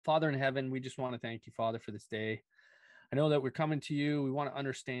Father in heaven, we just want to thank you, Father, for this day. I know that we're coming to you. We want to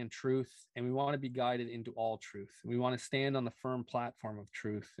understand truth, and we want to be guided into all truth. We want to stand on the firm platform of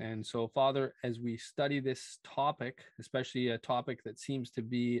truth. And so, Father, as we study this topic, especially a topic that seems to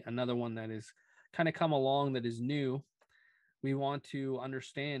be another one that is kind of come along that is new, we want to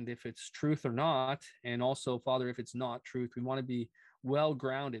understand if it's truth or not. And also, Father, if it's not truth, we want to be well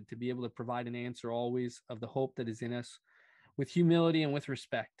grounded to be able to provide an answer always of the hope that is in us with humility and with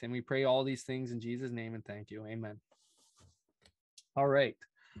respect. And we pray all these things in Jesus' name and thank you. Amen. All right.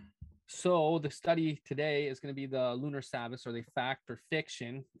 So the study today is going to be the Lunar Sabbath, or the fact or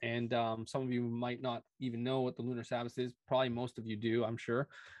fiction. And some of you might not even know what the Lunar Sabbath is. Probably most of you do, I'm sure.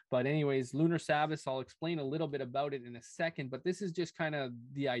 But anyways, Lunar Sabbath, I'll explain a little bit about it in a second. But this is just kind of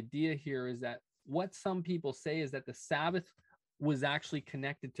the idea here, is that what some people say is that the Sabbath was actually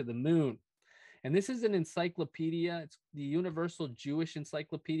connected to the moon. And this is an encyclopedia. It's the Universal Jewish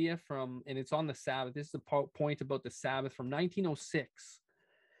Encyclopedia and it's on the Sabbath. This is the point about the Sabbath from 1906.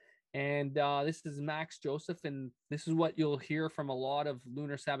 And this is Max Joseph, and this is what you'll hear from a lot of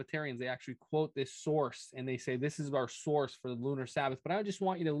lunar Sabbatarians. They actually quote this source, and they say, this is our source for the lunar Sabbath. But I just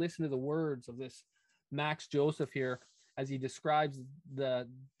want you to listen to the words of this Max Joseph here as he describes the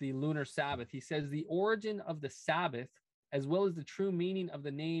lunar Sabbath. He says, the origin of the Sabbath, as well as the true meaning of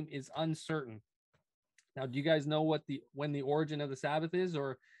the name, is uncertain. Now, do you guys know when the origin of the Sabbath is,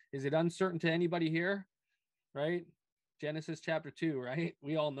 or is it uncertain to anybody here? Right? Genesis chapter 2, right?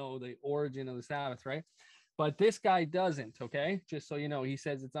 We all know the origin of the Sabbath, right? But this guy doesn't, okay? Just so you know, he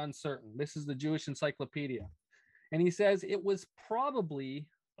says it's uncertain. This is the Jewish Encyclopedia. And he says it was probably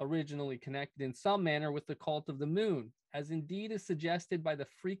originally connected in some manner with the cult of the moon, as indeed is suggested by the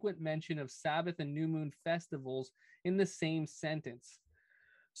frequent mention of Sabbath and new moon festivals in the same sentence.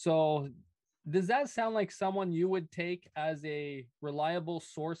 So does that sound like someone you would take as a reliable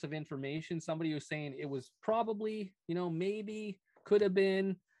source of information? Somebody who's saying it was probably, maybe, could have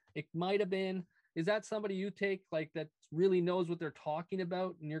been, it might have been. Is that somebody you take like that really knows what they're talking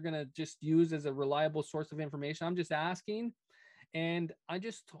about and you're going to just use as a reliable source of information? I'm just asking. And I'm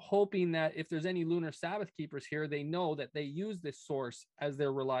just hoping that if there's any lunar Sabbath keepers here, they know that they use this source as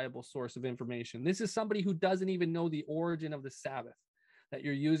their reliable source of information. This is somebody who doesn't even know the origin of the Sabbath that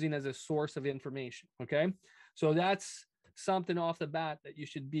you're using as a source of information. Okay. So that's something off the bat that you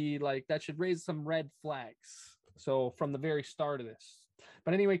should be like, that should raise some red flags. So from the very start of this.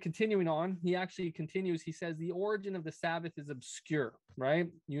 But anyway, continuing on, he actually continues. He says the origin of the Sabbath is obscure, right?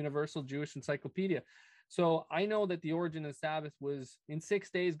 Universal Jewish Encyclopedia. So I know that the origin of the Sabbath was in 6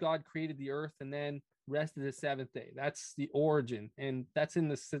 days, God created the earth and then rested the seventh day. That's the origin. And that's in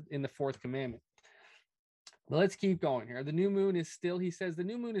the fourth commandment. But let's keep going here. The new moon is still, he says, the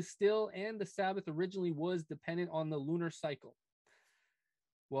new moon is still, and the Sabbath originally was dependent on the lunar cycle.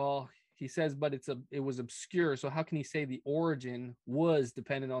 Well, he says, but it was obscure. So how can he say the origin was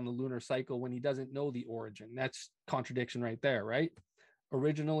dependent on the lunar cycle when he doesn't know the origin? That's contradiction right there, right?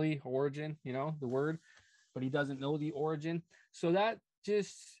 Originally, origin, the word, but he doesn't know the origin. So that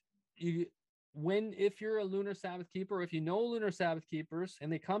just, if you're a lunar Sabbath keeper, if you know lunar Sabbath keepers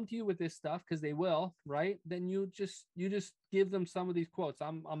and they come to you with this stuff, because they will, right? Then you just give them some of these quotes.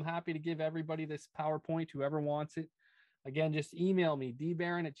 I'm happy to give everybody this PowerPoint, whoever wants it. Again, just email me,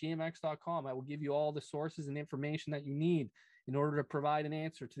 dbarron@gmx.com. I will give you all the sources and information that you need in order to provide an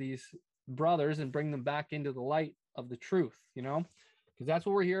answer to these brothers and bring them back into the light of the truth, because that's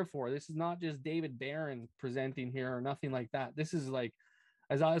what we're here for. This is not just David Barron presenting here or nothing like that. This is like,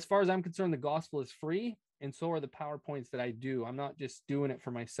 as far as I'm concerned, the gospel is free, and so are the PowerPoints that I do. I'm not just doing it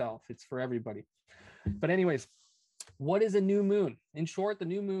for myself. It's for everybody. But anyways, what is a new moon? In short, the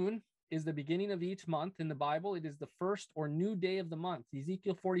new moon is the beginning of each month. In the Bible, it is the first or new day of the month.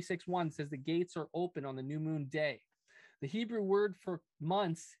 Ezekiel 46:1 says the gates are open on the new moon day. The Hebrew word for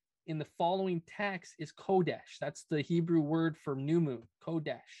months in the following text is Kodesh. That's the Hebrew word for new moon,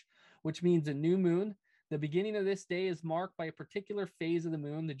 Kodesh, which means a new moon. The beginning of this day is marked by a particular phase of the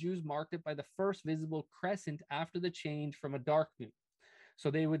moon. The Jews marked it by the first visible crescent after the change from a dark moon. So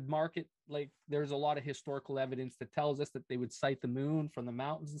they would mark it like there's a lot of historical evidence that tells us that they would sight the moon from the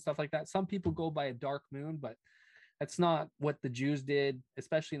mountains and stuff like that. Some people go by a dark moon, but that's not what the Jews did,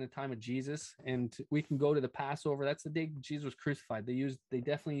 especially in the time of Jesus. And we can go to the Passover. That's the day Jesus was crucified. They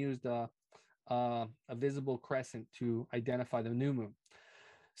definitely used a visible crescent to identify the new moon.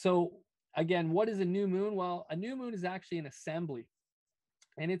 So again, what is a new moon? Well, a new moon is actually an assembly,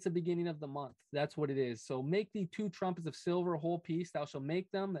 and it's the beginning of the month. That's what it is. So make thee 2 trumpets of silver, a whole piece. Thou shalt make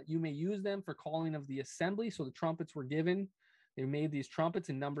them, that you may use them for calling of the assembly. So the trumpets were given. They made these trumpets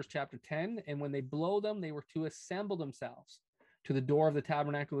in Numbers chapter 10. And when they blow them, they were to assemble themselves. to the door of the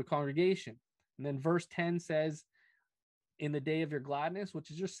tabernacle of the congregation. And then verse 10 says, in the day of your gladness,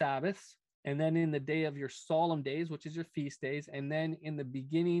 which is your Sabbaths, and then in the day of your solemn days, which is your feast days, and then in the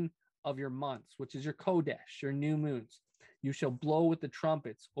beginning of your months, which is your Kodesh, your new moons. You shall blow with the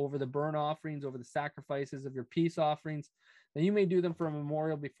trumpets over the burnt offerings, over the sacrifices of your peace offerings, that you may do them for a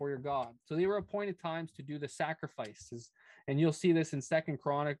memorial before your God. So they were appointed times to do the sacrifices. And you'll see this in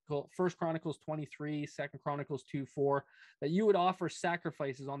First Chronicles 23, Second Chronicles 2:4, that you would offer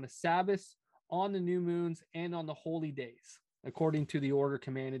sacrifices on the Sabbaths, on the new moons, and on the holy days, according to the order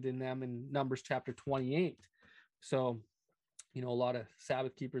commanded in them in Numbers chapter 28. So, a lot of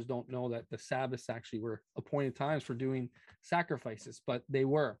Sabbath keepers don't know that the Sabbaths actually were appointed times for doing sacrifices, but they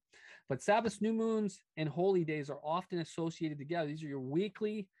were. But Sabbaths, new moons, and holy days are often associated together. These are your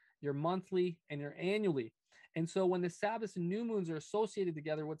weekly, your monthly, and your annually. And so when the Sabbaths and new moons are associated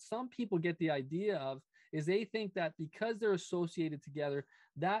together, what some people get the idea of is they think that because they're associated together,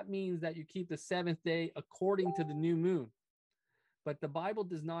 that means that you keep the seventh day according to the new moon. But the Bible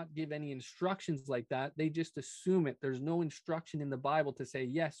does not give any instructions like that. They just assume it. There's no instruction in the Bible to say,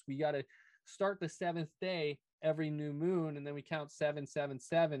 yes, we got to start the seventh day every new moon, and then we count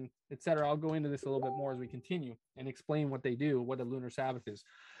 777, etc. I'll go into this a little bit more as we continue and explain what they do, what a lunar Sabbath is.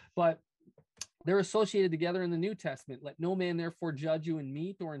 But they're associated together in the New Testament. Let no man therefore judge you in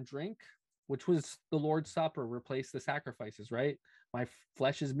meat or in drink, which was the Lord's Supper, replaced the sacrifices, right? My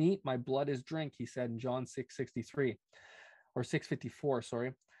flesh is meat, my blood is drink, he said in John 6:63. Or 6:54,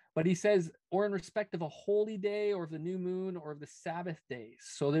 sorry. But he says, or in respect of a holy day or of the new moon or of the Sabbath days.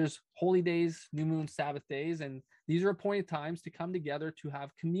 So there's holy days, new moon, Sabbath days, and these are appointed times to come together to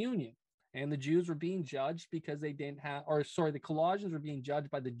have communion. And the Jews were being judged because they didn't have, the Colossians were being judged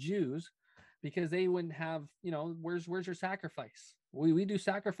by the Jews because they wouldn't have, where's your sacrifice? We do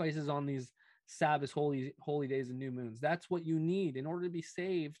sacrifices on these Sabbaths, holy days and new moons. That's what you need in order to be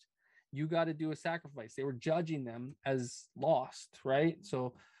saved. You got to do a sacrifice. They were judging them as lost, right?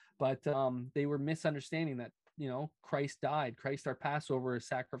 So, but they were misunderstanding that, Christ died. Christ, our Passover, is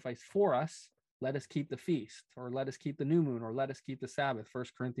sacrificed for us. Let us keep the feast, or let us keep the new moon, or let us keep the Sabbath. 1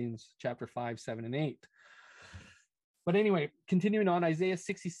 Corinthians chapter 5, 7, and 8. But anyway, continuing on, Isaiah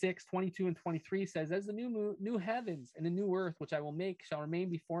 66, 22 and 23 says, as the new heavens and the new earth, which I will make, shall remain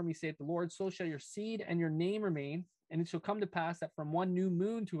before me, saith the Lord, so shall your seed and your name remain. And it shall come to pass that from one new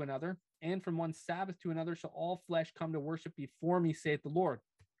moon to another, and from one Sabbath to another, shall all flesh come to worship before me, saith the Lord.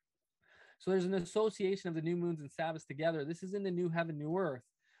 So there's an association of the new moons and Sabbaths together. This is in the new heaven, new earth.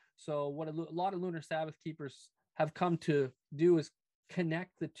 So what a lot of lunar Sabbath keepers have come to do is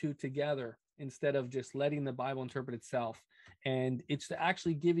connect the two together instead of just letting the Bible interpret itself. And it's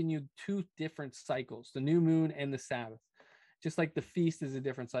actually giving you two different cycles, the new moon and the Sabbath, just like the feast is a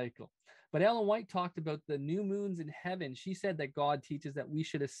different cycle. But Ellen White talked about the new moons in heaven. She said that God teaches that we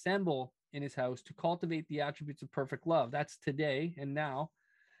should assemble in his house to cultivate the attributes of perfect love. That's today and now.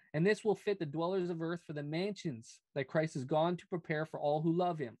 And this will fit the dwellers of earth for the mansions that Christ has gone to prepare for all who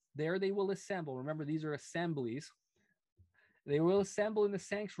love him. There they will assemble. Remember, these are assemblies. They will assemble in the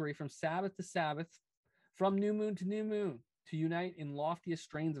sanctuary from Sabbath to Sabbath, from new moon to new moon, to unite in loftiest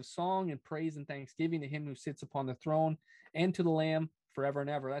strains of song and praise and thanksgiving to him who sits upon the throne and to the Lamb forever and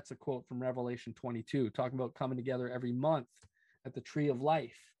ever. That's a quote from Revelation 22, talking about coming together every month at the tree of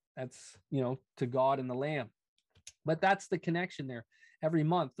life. That's, to God and the Lamb. But that's the connection there. Every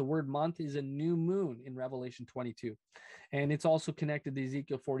month, the word month is a new moon in Revelation 22. And it's also connected to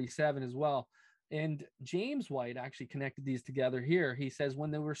Ezekiel 47 as well. And James White actually connected these together here. He says,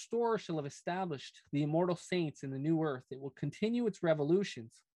 when the restorer shall have established the immortal saints in the new earth, it will continue its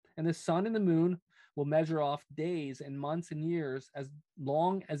revolutions, and the sun and the moon will measure off days and months and years as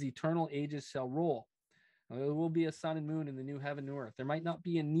long as eternal ages shall roll. Now, there will be a sun and moon in the new heaven, new earth. There might not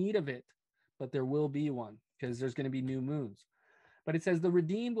be a need of it, but there will be one because there's going to be new moons. But it says the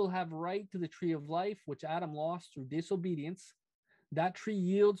redeemed will have right to the tree of life, which Adam lost through disobedience. That tree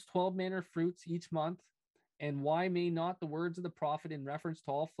yields 12 manner of fruits each month. And why may not the words of the prophet in reference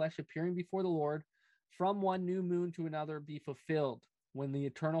to all flesh appearing before the Lord from one new moon to another be fulfilled, when the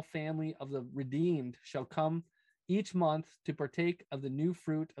eternal family of the redeemed shall come each month to partake of the new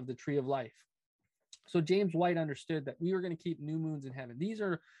fruit of the tree of life. So James White understood that we were going to keep new moons in heaven. These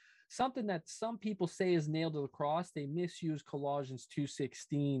are something that some people say is nailed to the cross. They misuse Colossians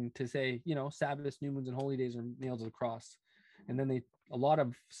 2:16 to say, Sabbaths, new moons, and holy days are nailed to the cross. And then a lot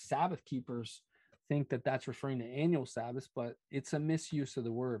of Sabbath keepers think that that's referring to annual Sabbaths, but it's a misuse of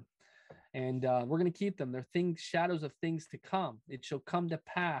the word. And we're going to keep them. They're shadows of things to come. It shall come to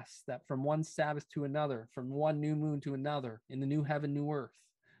pass that from one Sabbath to another, from one new moon to another, in the new heaven, new earth,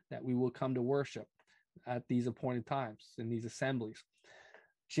 that we will come to worship. at these appointed times in these assemblies.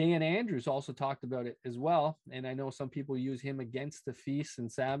 J.N. Andrews also talked about it as well. And I know some people use him against the feasts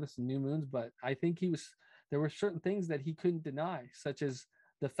and Sabbaths and new moons, but I think there were certain things that he couldn't deny, such as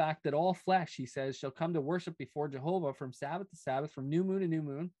the fact that all flesh, he says, shall come to worship before Jehovah from Sabbath to Sabbath, from new moon to new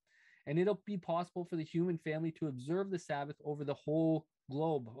moon. And it'll be possible for the human family to observe the Sabbath over the whole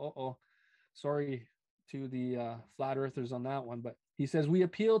globe. Sorry to the flat earthers on that one. But he says, we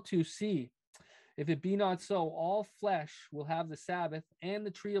appeal to see. If it be not so, all flesh will have the Sabbath and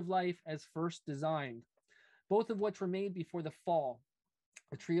the tree of life as first designed, both of which were made before the fall.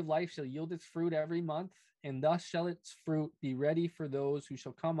 The tree of life shall yield its fruit every month, and thus shall its fruit be ready for those who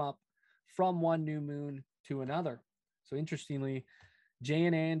shall come up from one new moon to another. So interestingly,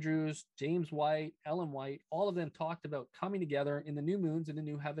 J.N. Andrews, James White, Ellen White, all of them talked about coming together in the new moons in the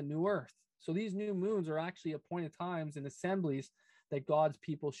new heaven, new earth. So these new moons are actually appointed times and assemblies that God's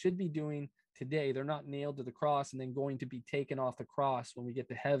people should be doing today. They're not nailed to the cross and then going to be taken off the cross when we get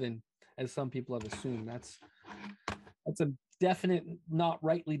to heaven, as some people have assumed. That's a definite not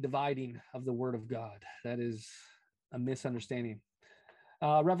rightly dividing of the word of God. That is a misunderstanding.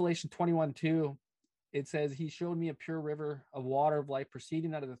 Revelation 21:2, it says, he showed me a pure river of water of life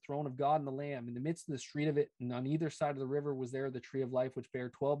proceeding out of the throne of God and the Lamb. In the midst of the street of it, and on either side of the river was there the tree of life, which bare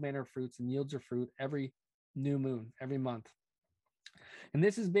 12 manner of fruits and yields her fruit every new moon, every month. And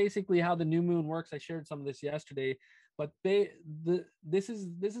this is basically how the new moon works. I shared some of this yesterday, but this is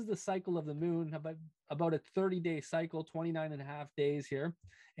the cycle of the moon, about a 30-day cycle, 29 and a half days here.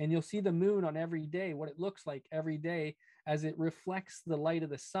 And you'll see the moon on every day, what it looks like every day as it reflects the light of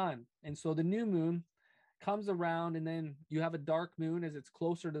the sun. And so the new moon comes around, and then you have a dark moon as it's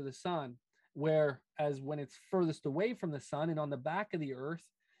closer to the sun, whereas when it's furthest away from the sun and on the back of the earth,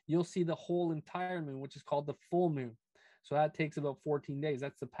 you'll see the whole entire moon, which is called the full moon. So that takes about 14 days.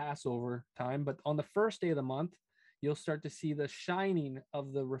 That's the Passover time. But on the first day of the month, you'll start to see the shining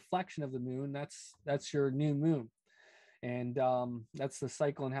of the reflection of the moon. That's your new moon. And that's the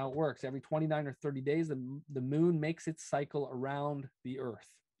cycle and how it works. Every 29 or 30 days, the moon makes its cycle around the earth.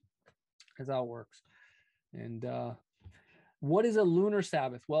 That's how it works. And what is a lunar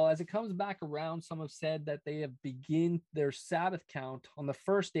Sabbath? Well, as it comes back around, some have said that they have begin their Sabbath count on the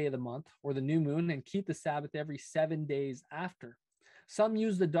first day of the month or the new moon and keep the Sabbath every 7 days after. Some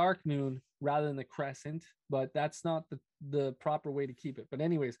use the dark moon rather than the crescent, but that's not the proper way to keep it. But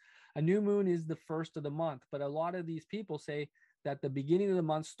anyways, a new moon is the first of the month, but a lot of these people say that the beginning of the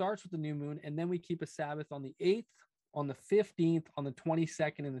month starts with the new moon, and then we keep a Sabbath on the 8th, on the 15th, on the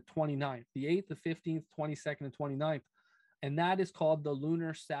 22nd, and the 29th. The 8th, the 15th, 22nd, and 29th. And that is called the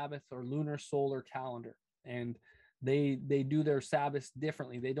Lunar Sabbath or lunar solar calendar. And they do their Sabbaths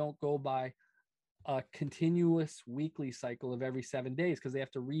differently. They don't go by a continuous weekly cycle of every 7 days because they have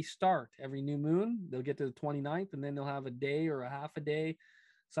to restart every new moon. They'll get to the 29th, and then they'll have a day or a half a day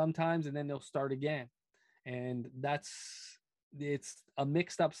sometimes, and then they'll start again. And it's a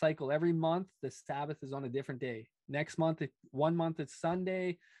mixed up cycle. Every month, the Sabbath is on a different day. Next month, one month it's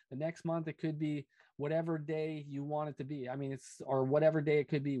Sunday. The next month, it could be whatever day you want it to be. I mean, or whatever day it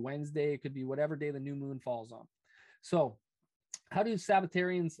could be, Wednesday, it could be whatever day the new moon falls on. So how do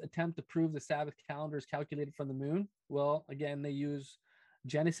Sabbatarians attempt to prove the Sabbath calendar is calculated from the moon? Well, again, they use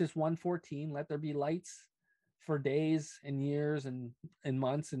Genesis 1:14, let there be lights for days and years and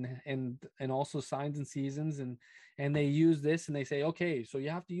months and also signs and seasons. And they use this and they say, okay, so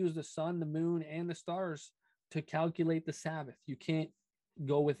you have to use the sun, the moon, and the stars to calculate the Sabbath. You can't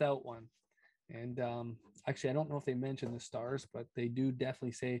go without one. And actually, I don't know if they mention the stars, but they do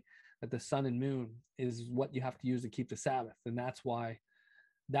definitely say that the sun and moon is what you have to use to keep the Sabbath. And that's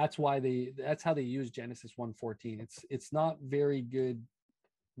how they use Genesis 1:14. It's not very good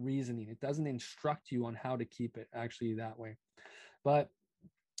reasoning. It doesn't instruct you on how to keep it actually that way. But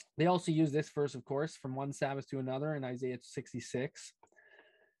they also use this verse, of course, from one Sabbath to another in Isaiah 66.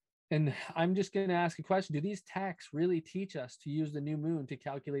 And I'm just going to ask a question. Do these texts really teach us to use the new moon to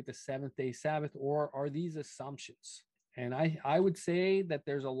calculate the seventh day Sabbath, or are these assumptions? And I would say that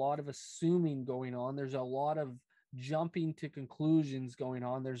there's a lot of assuming going on. There's a lot of jumping to conclusions going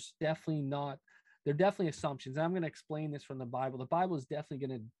on. They're definitely assumptions. And I'm going to explain this from the Bible. The Bible is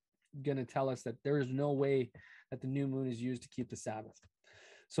definitely going to tell us that there is no way that the new moon is used to keep the Sabbath.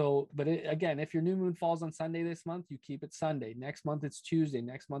 So, but again, if your new moon falls on Sunday this month, you keep it Sunday. Next month, it's Tuesday.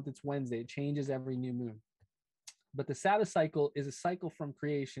 Next month, it's Wednesday. It changes every new moon. But the Sabbath cycle is a cycle from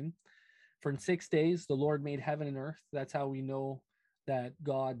creation. For in 6 days, the Lord made heaven and earth. That's how we know that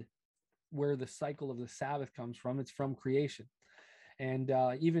God, where the cycle of the Sabbath comes from, it's from creation. And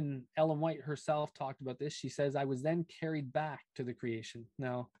even Ellen White herself talked about this. She says, I was then carried back to the creation.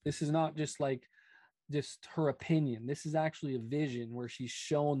 Now, this is not just like just her opinion. This is actually a vision where she's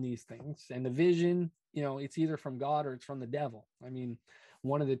shown these things. And the vision, it's either from God or it's from the devil. I mean,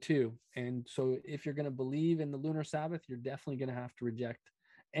 one of the two. And so if you're going to believe in the lunar Sabbath, you're definitely going to have to reject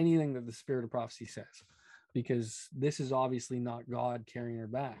anything that the spirit of prophecy says, because this is obviously not God carrying her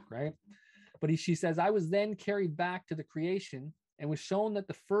back, right? But she says, I was then carried back to the creation and was shown that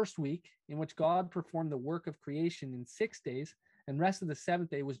the first week in which God performed the work of creation in 6 days and rest of the seventh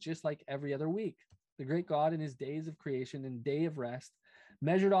day was just like every other week. The great God in his days of creation and day of rest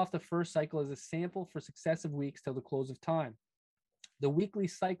measured off the first cycle as a sample for successive weeks till the close of time. The weekly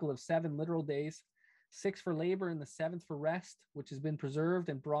cycle of 7 literal days, 6 for labor and the 7th for rest, which has been preserved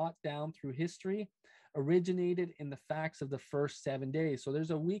and brought down through history, originated in the facts of the first 7 days. So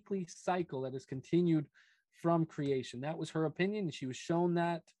there's a weekly cycle that has continued from creation. That was her opinion, and she was shown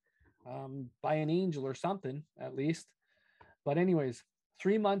that by an angel or something, at least. But anyways,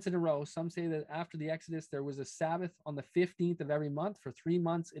 3 months in a row. Some say that after the Exodus, there was a Sabbath on the 15th of every month for 3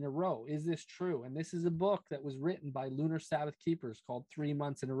 months in a row. Is this true? And this is a book that was written by Lunar Sabbath keepers called 3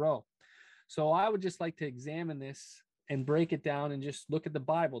 months in a row. So I would just like to examine this and break it down and just look at the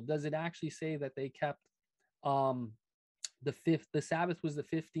Bible. Does it actually say that they kept the Sabbath was the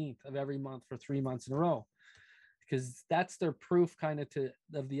 15th of every month for 3 months in a row? Because that's their proof kind of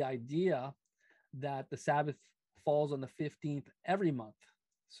of the idea that the Sabbath falls on the 15th every month.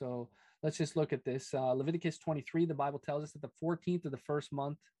 So let's just look at this. Leviticus 23, the Bible tells us that the 14th of the first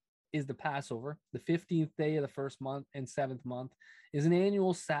month is the Passover. The 15th day of the first month and 7th month is an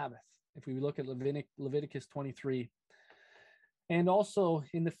annual Sabbath. If we look at Leviticus 23. And also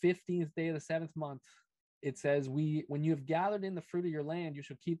in the 15th day of the 7th month, it says, when you have gathered in the fruit of your land, you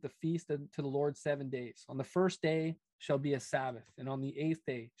shall keep the feast to the Lord 7 days. On the first day shall be a Sabbath, and on the 8th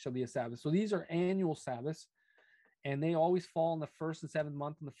day shall be a Sabbath. So these are annual Sabbaths, and they always fall in the 1st and 7th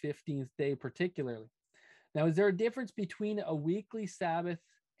month on the 15th day particularly. Now, is there a difference between a weekly Sabbath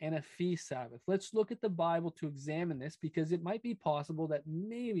and a feast Sabbath? Let's look at the Bible to examine this, because it might be possible that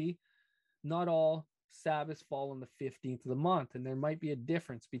maybe not all Sabbaths fall on the 15th of the month, and there might be a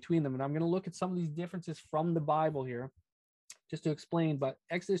difference between them. And I'm going to look at some of these differences from the Bible here just to explain. But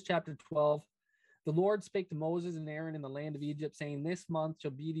Exodus chapter 12, the Lord spake to Moses and Aaron in the land of Egypt, saying, this month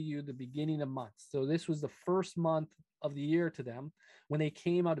shall be to you the beginning of months. So this was the first month of the year to them when they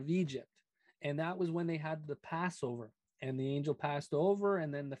came out of Egypt. And that was when they had the Passover, and the angel passed over.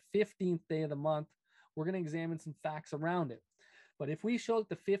 And then the 15th day of the month, we're going to examine some facts around it. But if we show that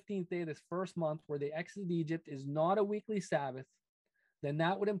the 15th day of this first month where they exited Egypt is not a weekly Sabbath, then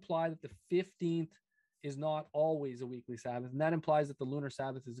that would imply that the 15th is not always a weekly Sabbath. And that implies that the lunar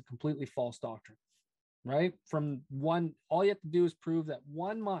Sabbath is a completely false doctrine, right? All you have to do is prove that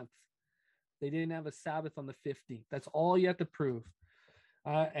 1 month they didn't have a Sabbath on the 15th. That's all you have to prove.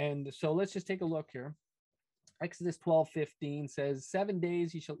 And so let's just take a look here. Exodus 12:15 says, 7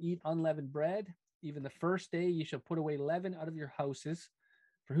 days ye shall eat unleavened bread. Even the first day ye shall put away leaven out of your houses.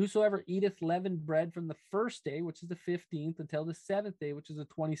 For whosoever eateth leavened bread from the first day, which is the 15th, until the 7th day, which is the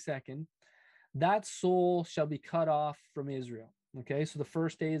 22nd, that soul shall be cut off from Israel. Okay, so the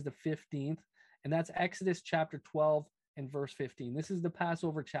first day is the 15th, and that's Exodus chapter 12 and verse 15. This is the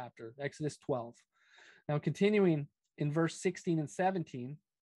Passover chapter, Exodus 12. Now, continuing in verse 16 and 17,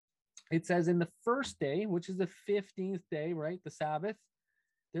 it says, in the first day, which is the 15th day, right, the Sabbath,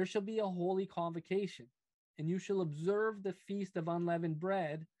 there shall be a holy convocation, and you shall observe the feast of unleavened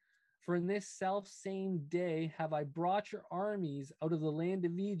bread. For in this self same day have I brought your armies out of the land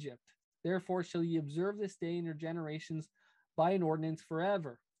of Egypt. Therefore shall ye observe this day in your generations by an ordinance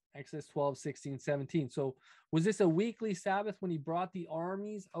forever. Exodus 12:16-17. So was this a weekly Sabbath when he brought the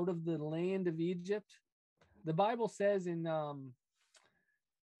armies out of the land of Egypt? The Bible says in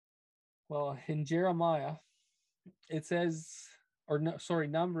Jeremiah, it says,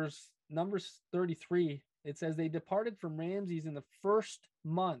 Numbers 33, it says they departed from Ramses in the first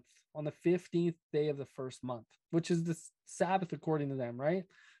month on the 15th day of the first month, which is the Sabbath according to them, right?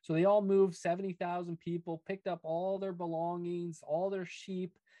 So they all moved, 70,000 people, picked up all their belongings, all their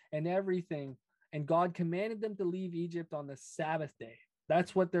sheep and everything. And God commanded them to leave Egypt on the Sabbath day.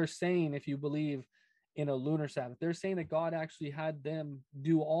 That's what they're saying if you believe in a lunar Sabbath. They're saying that God actually had them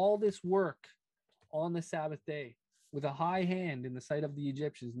do all this work on the Sabbath day with a high hand in the sight of the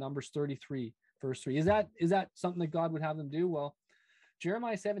Egyptians. Numbers 33, verse 3. Is that something that God would have them do? Well,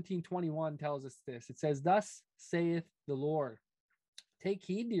 Jeremiah 17:21 tells us this. It says, thus saith the Lord, take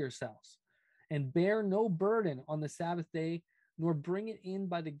heed to yourselves, and bear no burden on the Sabbath day, nor bring it in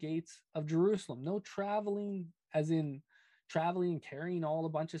by the gates of Jerusalem. No traveling, as in traveling and carrying all a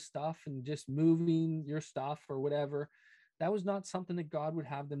bunch of stuff and just moving your stuff or whatever. That was not something that God would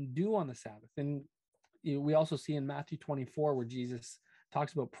have them do on the Sabbath. And we also see in Matthew 24 where Jesus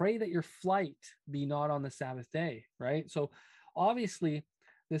talks about pray that your flight be not on the Sabbath day, right? So obviously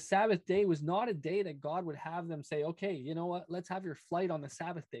the Sabbath day was not a day that God would have them say, okay, you know what, let's have your flight on the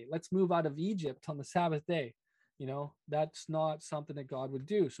Sabbath day. Let's move out of Egypt on the Sabbath day. That's not something that God would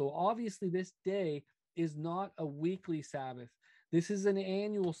do. So obviously this day is not a weekly Sabbath. This is an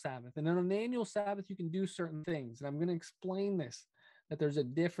annual Sabbath. And on an annual Sabbath, you can do certain things. And I'm going to explain this, that there's a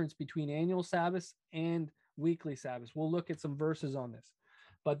difference between annual Sabbaths and weekly Sabbaths. We'll look at some verses on this.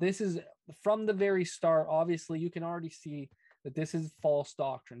 But this is from the very start. Obviously, you can already see that this is false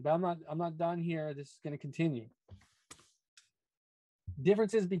doctrine. But I'm not done here. This is going to continue.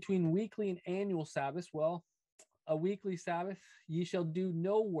 Differences between weekly and annual Sabbaths. Well, a weekly Sabbath, ye shall do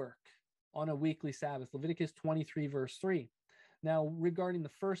no work on a weekly Sabbath. Leviticus 23, verse 3. Now, regarding the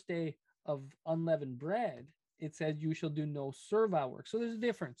first day of unleavened bread, it says you shall do no servile work. So there's a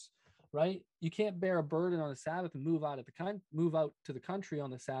difference, right? You can't bear a burden on the Sabbath and move out to the country on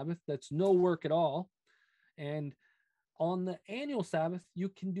the Sabbath. That's no work at all. And on the annual Sabbath, you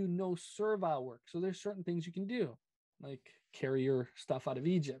can do no servile work. So there's certain things you can do, like carry your stuff out of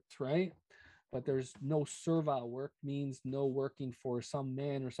Egypt, right? But there's no servile work, means no working for some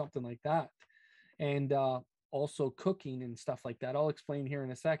man or something like that. And also cooking and stuff like that. I'll explain here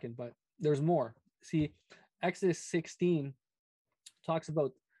in a second, but there's more. See, Exodus 16 talks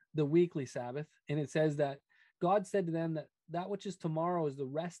about the weekly Sabbath, and it says that God said to them that which is tomorrow is the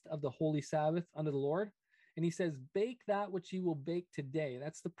rest of the holy Sabbath unto the Lord. And he says, bake that which you will bake today.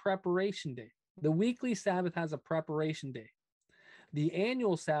 That's the preparation day. The weekly Sabbath has a preparation day. The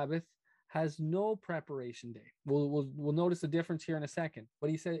annual Sabbath has no preparation day. We'll notice the difference here in a second. But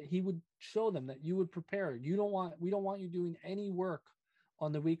he said he would show them that you would prepare. We don't want you doing any work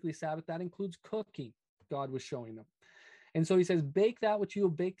on the weekly Sabbath. That includes cooking. God was showing them. And so he says, bake that which you will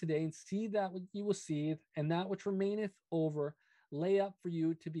bake today, and seethe that which you will seethe, and that which remaineth over, lay up for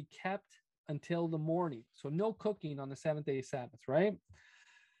you to be kept until the morning. So no cooking on the seventh day Sabbath, right?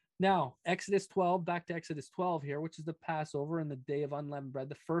 Now, Exodus 12, back to Exodus 12 here, which is the Passover and the day of unleavened bread,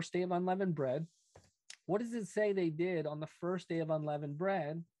 the first day of unleavened bread. What does it say they did on the first day of unleavened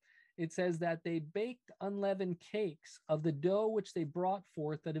bread? It says that they baked unleavened cakes of the dough which they brought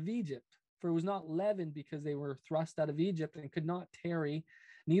forth out of Egypt. For it was not leavened because they were thrust out of Egypt and could not tarry,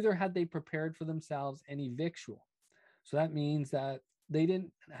 neither had they prepared for themselves any victual. So that means that they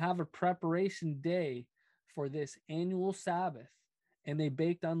didn't have a preparation day for this annual Sabbath, and they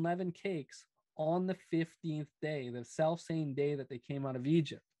baked unleavened cakes on the 15th day, the self-same day that they came out of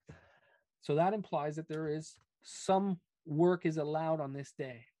Egypt. So that implies that there is some work is allowed on this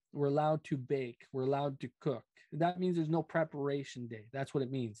day. We're allowed to bake. We're allowed to cook. That means there's no preparation day. That's what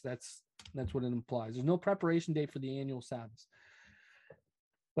it means. That's what it implies. There's no preparation day for the annual Sabbath.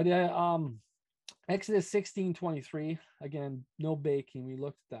 But Exodus 16:23, again, no baking. We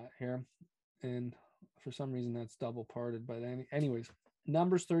looked at that here. And for some reason that's double parted. But anyways,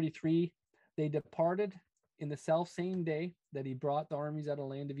 Numbers 33, they departed in the self same day that he brought the armies out of the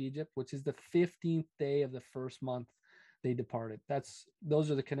land of Egypt, which is the 15th day of the first month. They departed.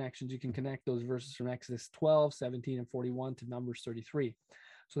 Those are the connections. You can connect those verses from Exodus 12, 17, and 41 to Numbers 33.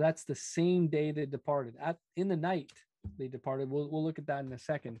 So that's the same day they departed. In the night they departed. We'll look at that in a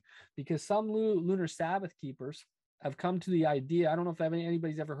second, because some lunar Sabbath keepers have come to the idea, I don't know if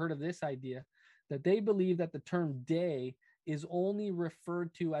anybody's ever heard of this idea, that they believe that the term day is only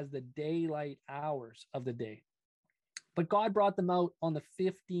referred to as the daylight hours of the day. But God brought them out on the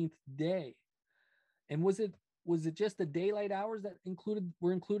 15th day. And was it just the daylight hours that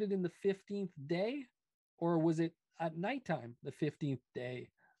were included in the 15th day? Or was it at nighttime? The 15th day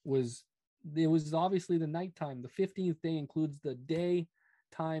was obviously the nighttime. The 15th day includes the day,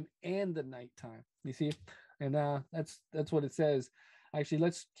 time, and the nighttime. You see? And that's what it says. Actually,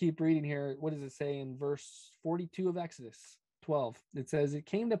 let's keep reading here. What does it say in verse 42 of Exodus 12? It says, it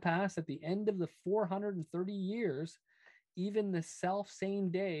came to pass at the end of the 430 years, even the self same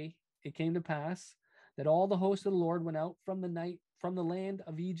day, it came to pass that all the hosts of the Lord went out from the land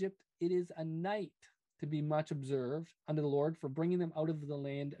of Egypt. It is a night to be much observed unto the Lord for bringing them out of the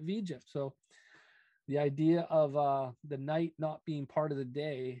land of Egypt. So the idea of the night not being part of the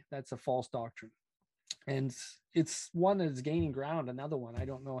day, that's a false doctrine. And it's one that's gaining ground, another one. I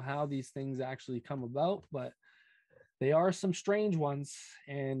don't know how these things actually come about, but they are some strange ones,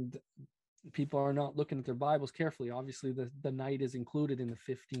 and people are not looking at their Bibles carefully. Obviously, the night is included in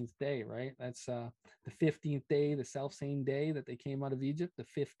the 15th day, right? That's the 15th day, the self-same day that they came out of Egypt, the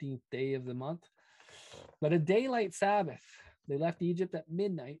 15th day of the month. But a daylight Sabbath, they left Egypt at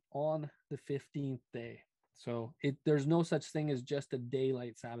midnight on the 15th day. So there's no such thing as just a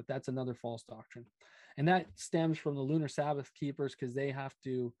daylight Sabbath. That's another false doctrine. And that stems from the lunar Sabbath keepers, because they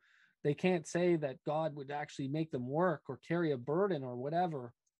can't say that God would actually make them work or carry a burden or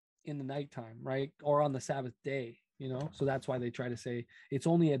whatever in the nighttime, right? Or on the Sabbath day, So that's why they try to say it's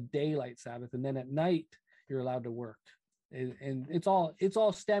only a daylight Sabbath, and then at night you're allowed to work. And it's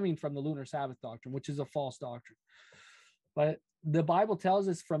all stemming from the lunar Sabbath doctrine, which is a false doctrine. But the Bible tells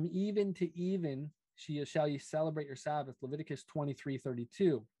us from even to even shall you celebrate your Sabbath. Leviticus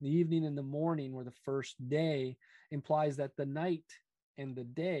 23:32. The evening and the morning were the first day implies that the night and the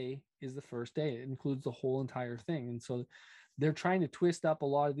day is the first day. It includes the whole entire thing. And so they're trying to twist up a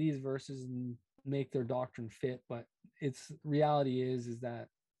lot of these verses and make their doctrine fit, but reality is that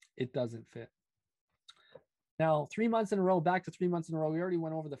it doesn't fit. Now, 3 months in a row, back to 3 months in a row, we already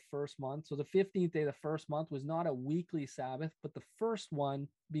went over the first month. So the 15th day of the first month was not a weekly Sabbath, but the first one,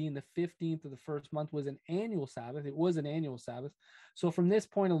 being the 15th of the first month, was an annual Sabbath. It was an annual Sabbath. So from this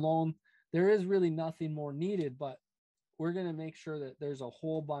point alone, there is really nothing more needed, but we're going to make sure that there's a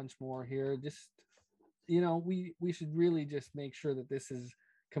whole bunch more here. Just, we should really just make sure that this is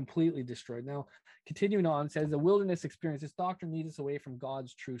completely destroyed. Now, continuing on, it says the wilderness experience. This doctrine leads us away from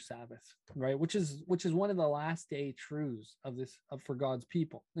God's true Sabbath, right? Which is one of the last day truths for God's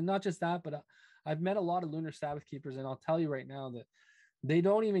people. And not just that, but I've met a lot of lunar Sabbath keepers, and I'll tell you right now that they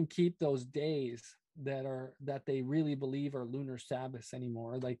don't even keep those days that they really believe are lunar Sabbaths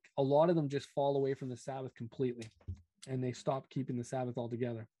anymore. Like, a lot of them just fall away from the Sabbath completely, and they stop keeping the Sabbath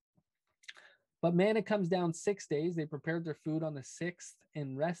altogether. But manna comes down 6 days. They prepared their food on the 6th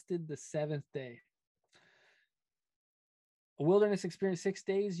and rested the 7th day. A wilderness experience, 6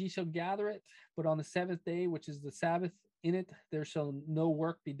 days, ye shall gather it, but on the 7th day, which is the Sabbath, in it there shall no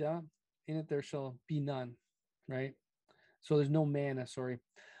work be done. In it there shall be none, right? So there's no manna, sorry.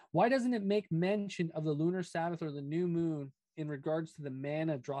 Why doesn't it make mention of the lunar Sabbath or the new moon in regards to the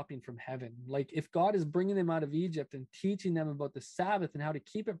manna dropping from heaven? Like, if God is bringing them out of Egypt and teaching them about the Sabbath and how to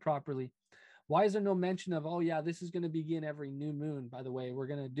keep it properly, why is there no mention of, oh yeah, this is going to begin every new moon? By the way, we're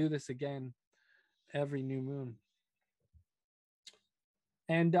going to do this again every new moon.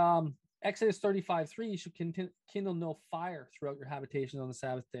 And Exodus 35:3, you should kindle no fire throughout your habitations on the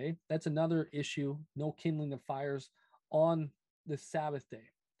Sabbath day. That's another issue, no kindling of fires on the Sabbath day.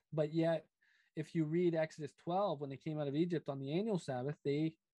 But yet, if you read Exodus 12, when they came out of Egypt on the annual Sabbath,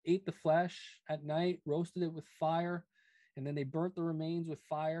 they ate the flesh at night, roasted it with fire, and then they burnt the remains with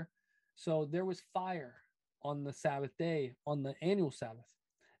fire. So there was fire on the Sabbath day, on the annual Sabbath.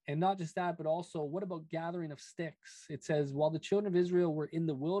 And not just that, but also, what about gathering of sticks? It says, while the children of Israel were in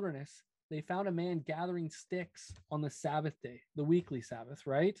the wilderness, they found a man gathering sticks on the Sabbath day, the weekly Sabbath,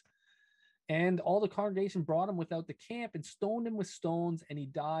 right? And all the congregation brought him without the camp and stoned him with stones, and he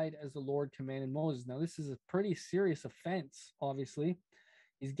died as the Lord commanded Moses. Now, this is a pretty serious offense, obviously.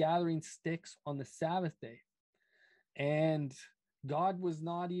 He's gathering sticks on the Sabbath day. And God was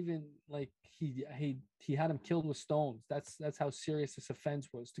not even like, he had him killed with stones. That's how serious this offense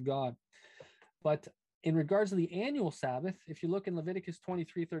was to God. But in regards to the annual Sabbath, if you look in Leviticus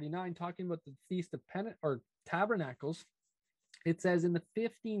 23:39, talking about the Feast of Tabernacles, it says, in the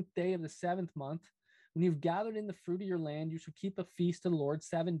 15th day of the 7th month, when you've gathered in the fruit of your land, you shall keep a feast to the Lord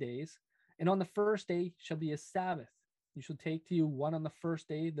 7 days. And on the first day shall be a Sabbath. You shall take to you one on the first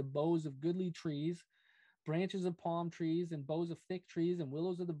day, the boughs of goodly trees, branches of palm trees, and boughs of thick trees, and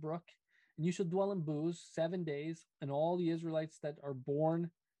willows of the brook. And you shall dwell in booths 7 days, and all the Israelites that are born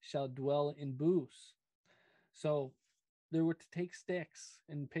shall dwell in booths. So they were to take sticks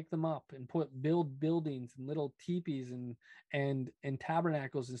and pick them up and build buildings and little teepees and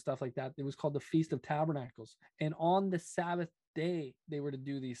tabernacles and stuff like that. It was called the Feast of Tabernacles. And on the Sabbath day, they were to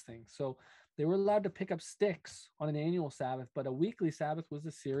do these things. So they were allowed to pick up sticks on an annual Sabbath, but a weekly Sabbath was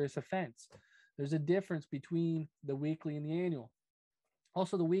a serious offense. There's a difference between the weekly and the annual.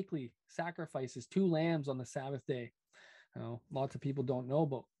 Also, the weekly sacrifices 2 lambs on the Sabbath day. Lots of people don't know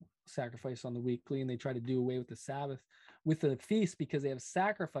about sacrifice on the weekly, and they try to do away with the Sabbath, with the feast, because they have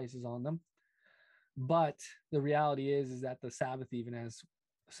sacrifices on them. But the reality is that the Sabbath even has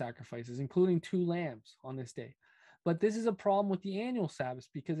sacrifices, including 2 lambs on this day. But this is a problem with the annual Sabbath,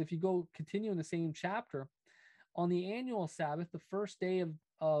 because if you continue in the same chapter, on the annual Sabbath, the first day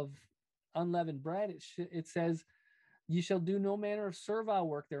of unleavened bread, it says, ye shall do no manner of servile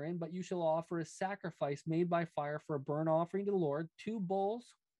work therein, but you shall offer a sacrifice made by fire for a burnt offering to the Lord, 2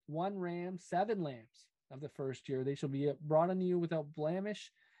 bulls, 1 ram, 7 lambs of the first year. They shall be brought unto you without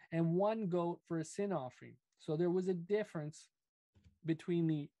blemish, and 1 goat for a sin offering. So there was a difference between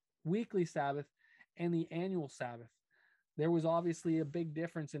the weekly Sabbath and the annual Sabbath. There was obviously a big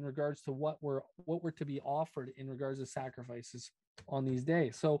difference in regards to what were to be offered in regards to sacrifices. on these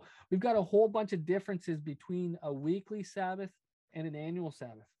days. So we've got a whole bunch of differences between a weekly Sabbath and an annual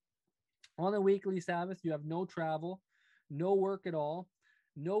Sabbath. On the weekly Sabbath, you have no travel, no work at all,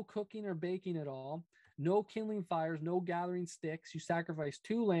 no cooking or baking at all, no kindling fires, no gathering sticks. You sacrifice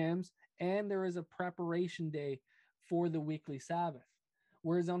 2 lambs, and there is a preparation day for the weekly Sabbath.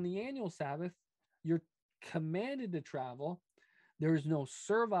 Whereas on the annual Sabbath, you're commanded to travel. There is no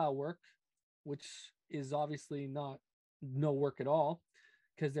servile work, which is obviously not no work at all,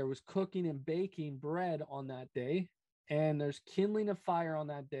 because there was cooking and baking bread on that day, and there's kindling of fire on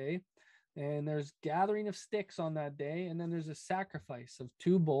that day, and there's gathering of sticks on that day, and then there's a sacrifice of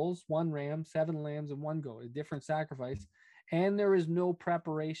 2 bulls, 1 ram, 7 lambs, and 1 goat, a different sacrifice. And there is no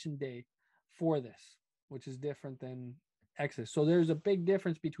preparation day for this, which is different than Exodus. So there's a big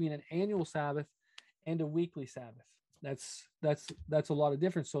difference between an annual Sabbath and a weekly Sabbath. That's a lot of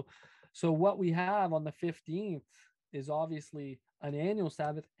difference. So what we have on the 15th is obviously an annual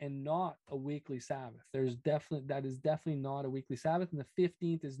Sabbath and not a weekly Sabbath. That is definitely not a weekly Sabbath, and the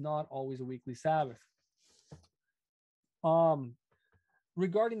 15th is not always a weekly Sabbath.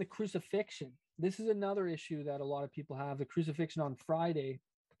 Regarding the crucifixion, this is another issue that a lot of people have, the crucifixion on Friday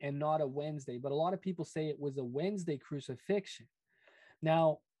and not a Wednesday, but a lot of people say it was a Wednesday crucifixion.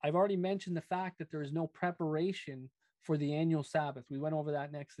 Now, I've already mentioned the fact that there is no preparation for the annual Sabbath. We went over that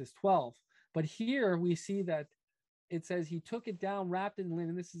in Exodus 12, but here we see that it says he took it down, wrapped it in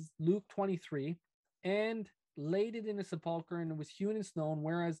linen. This is Luke 23, and laid it in a sepulchre, and it was hewn in stone,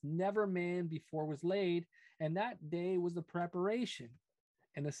 whereas never man before was laid. And that day was the preparation,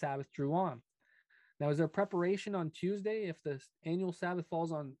 and the Sabbath drew on. Now, is there preparation on Tuesday? If the annual Sabbath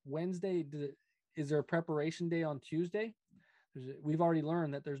falls on Wednesday, is there a preparation day on Tuesday? We've already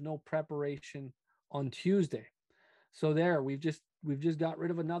learned that there's no preparation on Tuesday. So there, we've just got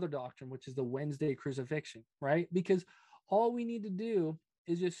rid of another doctrine, which is the Wednesday crucifixion, right? Because all we need to do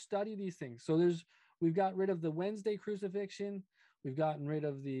is just study these things. So we've got rid of the Wednesday crucifixion, we've gotten rid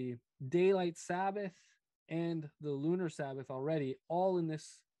of the daylight Sabbath and the lunar Sabbath already, all in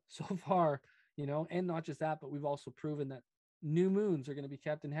this so far, and not just that, but we've also proven that new moons are going to be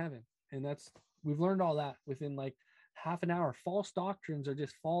kept in heaven. And we've learned all that within like half an hour. False doctrines are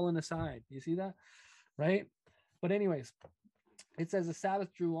just falling aside. You see that? Right? But anyways, it says the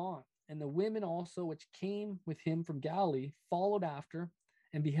Sabbath drew on, and the women also which came with him from Galilee followed after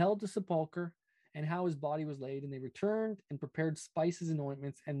and beheld the sepulchre and how his body was laid. And they returned and prepared spices and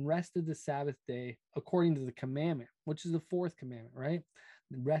ointments and rested the Sabbath day according to the commandment, which is the 4th commandment, right?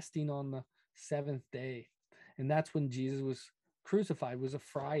 Resting on the 7th day. And that's when Jesus was crucified, was a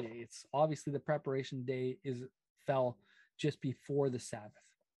Friday. It's obviously the preparation day fell just before the Sabbath.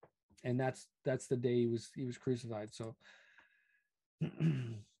 And that's the day he was crucified. So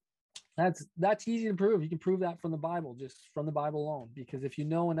that's easy to prove. You can prove that from the Bible, just from the Bible alone. Because if you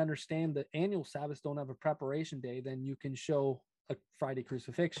know and understand that annual Sabbaths don't have a preparation day, then you can show a Friday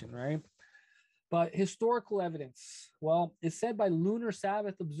crucifixion, right? But historical evidence. Well, it's said by lunar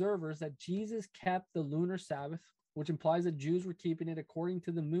Sabbath observers that Jesus kept the lunar Sabbath, which implies that Jews were keeping it according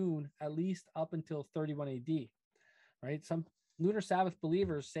to the moon at least up until 31 AD, right? Some lunar Sabbath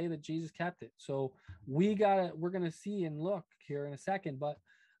believers say that Jesus kept it. So we're going to see and look here in a second, but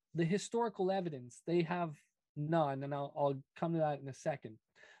the historical evidence, they have none, and I'll come to that in a second.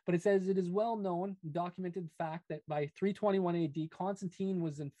 But it says it is well known, documented fact that by 321 AD, Constantine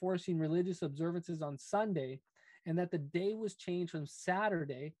was enforcing religious observances on Sunday, and that the day was changed from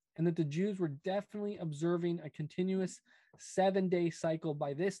Saturday, and that the Jews were definitely observing a continuous 7-day cycle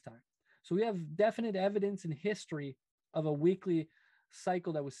by this time. So we have definite evidence in history of a weekly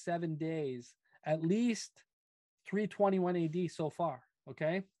cycle that was 7 days, at least 321 AD so far.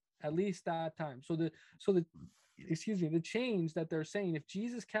 Okay, at least that time. So the change that they're saying, if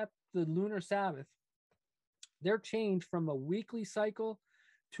Jesus kept the lunar Sabbath, their change from a weekly cycle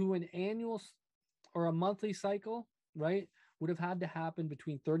to an annual or a monthly cycle, right, would have had to happen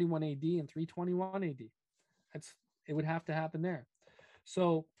between 31 AD and 321 AD. It would have to happen there.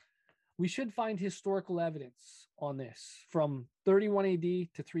 So we should find historical evidence on this from 31 AD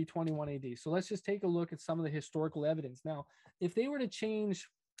to 321 AD. So let's just take a look at some of the historical evidence. Now, if they were to change,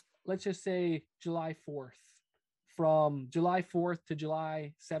 let's just say July 4th, from July 4th to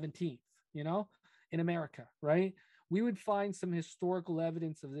July 17th, in America, right? We would find some historical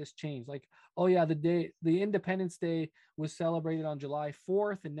evidence of this change. Like, oh yeah, the Independence Day was celebrated on July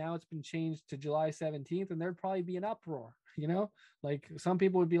 4th, and now it's been changed to July 17th, and there'd probably be an uproar, Like some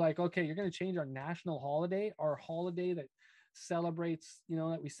people would be like, okay, you're going to change our national holiday, our holiday that celebrates,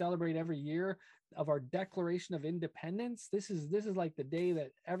 that we celebrate every year, of our Declaration of Independence. This is like the day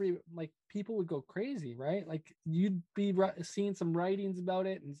that people would go crazy, right? Like you'd be seeing some writings about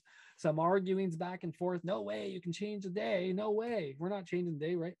it and some arguings back and forth. No way you can change the day. No way. We're not changing the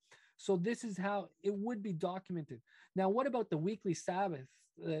day, right? So this is how it would be documented. Now, what about the weekly Sabbath?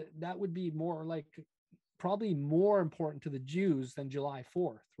 That would be more like probably more important to the Jews than July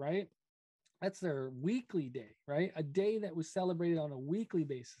 4th, right? That's their weekly day, right? A day that was celebrated on a weekly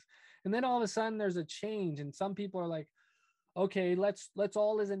basis. And then all of a sudden there's a change, and some people are like, okay, let's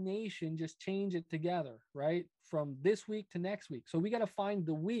all as a nation just change it together, right? From this week to next week. So we got to find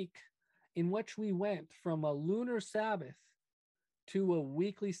the week in which we went from a lunar Sabbath to a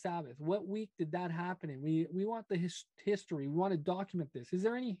weekly Sabbath. What week did that happen in? We want the history. We want to document this. Is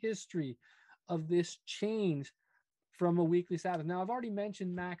there any history of this change from a weekly Sabbath? Now, I've already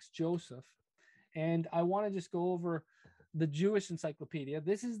mentioned Max Joseph, and I want to just go over the Jewish encyclopedia.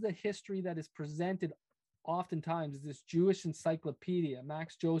 This is the history that is presented oftentimes, this Jewish encyclopedia,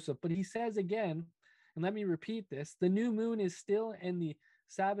 Max Joseph. But he says again, and let me repeat this, the new moon is still, and the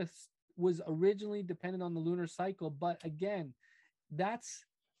Sabbath was originally dependent on the lunar cycle. But again, that's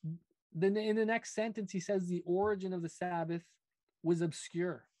then in the next sentence, he says the origin of the Sabbath was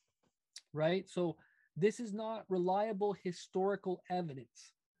obscure, right? So this is not reliable historical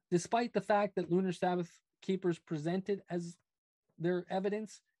evidence, despite the fact that lunar Sabbath keepers presented as their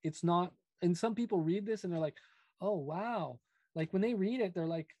evidence. It's not. And some people read this and they're like, oh, wow. Like when they read it, they're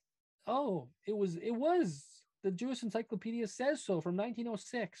like, oh, it was the Jewish Encyclopedia says so from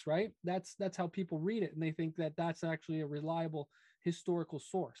 1906, right? That's how people read it. And they think that that's actually a reliable historical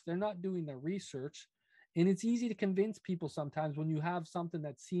source. They're not doing their research. And it's easy to convince people sometimes when you have something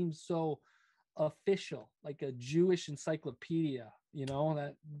that seems so official, like a Jewish encyclopedia,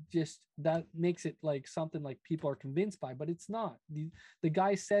 that makes it like something like people are convinced by, but it's not. The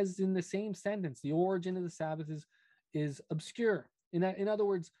guy says in the same sentence, the origin of the Sabbath is obscure. In other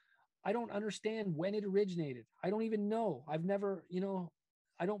words, I don't understand when it originated. I don't even know. I've never,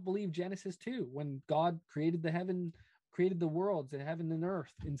 I don't believe Genesis 2, when God created the worlds, the heaven and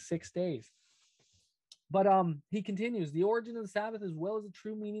earth in 6 days. But he continues, the origin of the Sabbath as well as the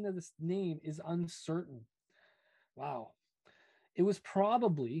true meaning of this name is uncertain. Wow. It was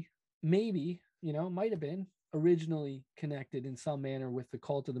probably, maybe, might have been originally connected in some manner with the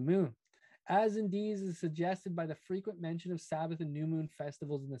cult of the moon, as indeed is suggested by the frequent mention of Sabbath and new moon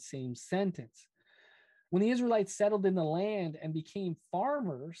festivals in the same sentence. When the Israelites settled in the land and became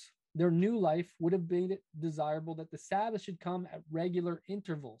farmers, their new life would have made it desirable that the Sabbath should come at regular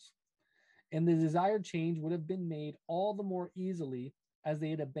intervals. And the desired change would have been made all the more easily as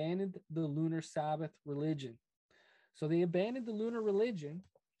they had abandoned the lunar Sabbath religion. So they abandoned the lunar religion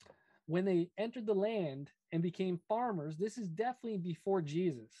when they entered the land and became farmers. This is definitely before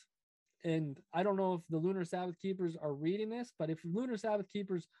Jesus. And I don't know if the lunar Sabbath keepers are reading this, but if lunar Sabbath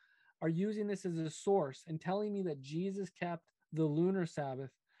keepers are using this as a source and telling me that Jesus kept the lunar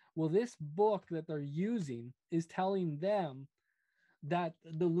Sabbath, well, this book that they're using is telling them that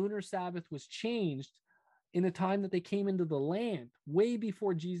the lunar Sabbath was changed in the time that they came into the land, way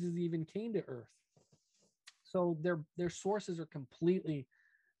before Jesus even came to earth. So their sources are completely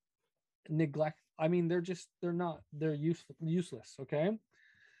neglect. I mean, they're useless. Okay.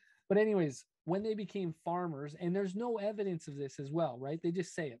 But anyways, when they became farmers, and there's no evidence of this as well, right? They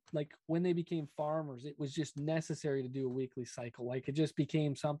just say it, like when they became farmers, it was just necessary to do a weekly cycle. Like it just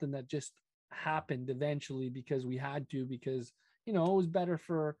became something that just happened eventually because we had to, because it was better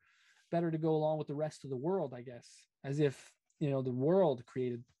to go along with the rest of the world, I guess, as if the world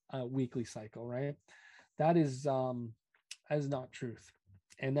created a weekly cycle, right? That is not truth,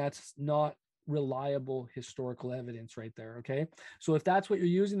 and that's not reliable historical evidence right there. Okay, so if that's what you're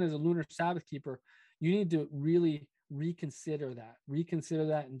using as a lunar Sabbath keeper, you need to really reconsider that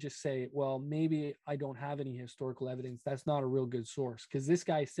and just say, well, maybe I don't have any historical evidence. That's not a real good source, because this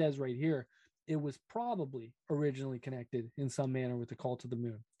guy says right here it was probably originally connected in some manner with the cult of the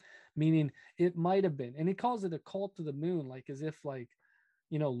moon, meaning it might have been. And he calls it a cult of the moon, like as if like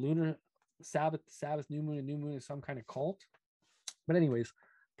lunar Sabbath, new moon, and new moon is some kind of cult. But anyways,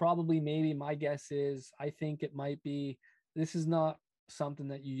 probably, maybe, my guess is, I think it might be, this is not something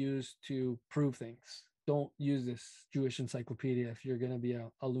that you use to prove things. Don't use this Jewish encyclopedia if you're going to be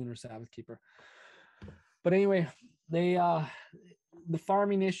a lunar Sabbath keeper. But anyway, the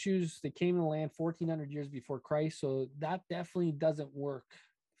farming issues, they came in the land 1400 years before Christ. So that definitely doesn't work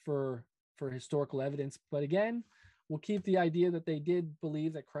for historical evidence. But again, we'll keep the idea that they did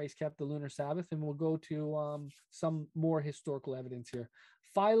believe that Christ kept the lunar Sabbath, and we'll go to some more historical evidence here.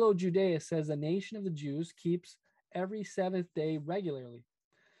 Philo Judaeus says the nation of the Jews keeps every seventh day regularly.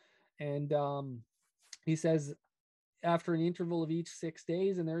 And he says, after an interval of each 6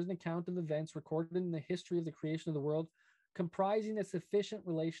 days, and there is an account of events recorded in the history of the creation of the world, comprising a sufficient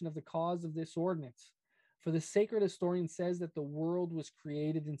relation of the cause of this ordinance. For the sacred historian says that the world was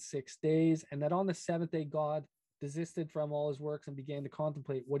created in 6 days, and that on the seventh day God desisted from all his works and began to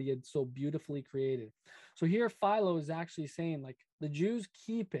contemplate what he had so beautifully created. So here Philo is actually saying, like, the Jews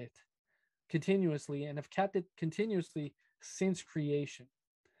keep it continuously and have kept it continuously since creation.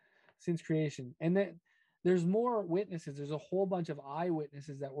 And that there's more witnesses. There's a whole bunch of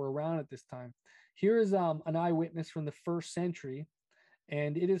eyewitnesses that were around at this time. Here is an eyewitness from the 1st century,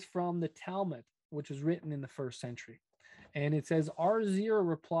 and it is from the Talmud, which was written in the 1st century. And it says, Arzir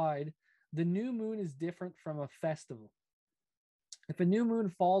replied, the new moon is different from a festival. If a new moon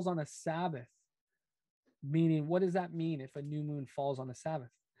falls on a Sabbath, meaning, what does that mean if a new moon falls on a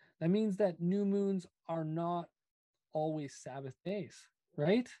Sabbath? That means that new moons are not always Sabbath days,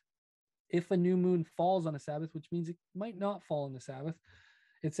 right? If a new moon falls on a Sabbath, which means it might not fall on the Sabbath,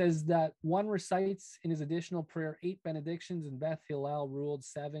 it says that one recites in his additional prayer 8 benedictions, and Beth Hillel ruled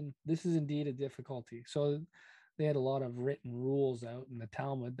 7. This is indeed a difficulty. So they had a lot of written rules out in the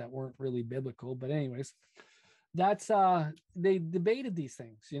Talmud that weren't really biblical. But anyways, that's they debated these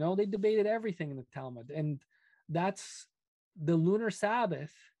things. They debated everything in the Talmud, and that's the lunar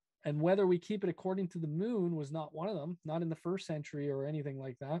Sabbath. And whether we keep it according to the moon was not one of them, not in the 1st century or anything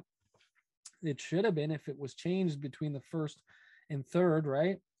like that. It should have been if it was changed between the 1st and 3rd,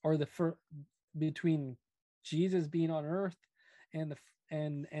 right? Or between Jesus being on earth and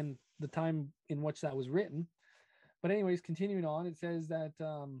the time in which that was written. But anyways, continuing on, it says that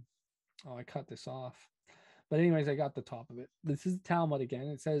I cut this off. But anyways, I got the top of it. This is the Talmud again.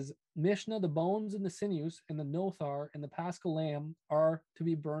 It says, Mishnah, the bones and the sinews and the nothar and the paschal lamb are to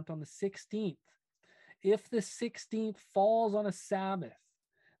be burnt on the 16th. If the 16th falls on a Sabbath,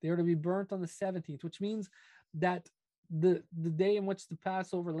 they are to be burnt on the 17th, which means that the day in which the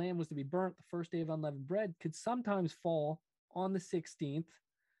Passover lamb was to be burnt, the first day of unleavened bread, could sometimes fall on the 16th.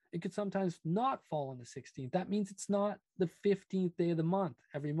 It could sometimes not fall on the 16th. That means it's not the 15th day of the month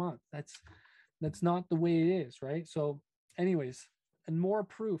every month. That's not the way it is, right? So anyways, and more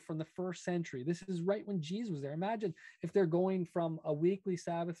proof from the 1st century. This is right when Jesus was there. Imagine if they're going from a weekly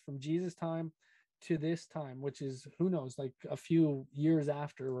Sabbath from Jesus' time to this time, which is, who knows, like a few years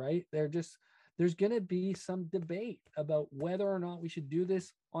after, right? There's going to be some debate about whether or not we should do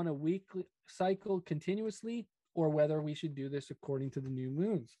this on a weekly cycle continuously, or whether we should do this according to the new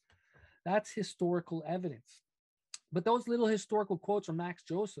moons. That's historical evidence. But those little historical quotes from Max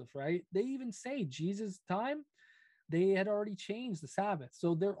Joseph, right? They even say Jesus' time, they had already changed the Sabbath.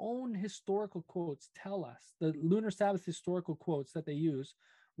 So their own historical quotes tell us, the Lunar Sabbath historical quotes that they use,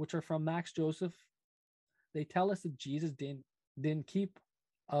 which are from Max Joseph, they tell us that Jesus didn't keep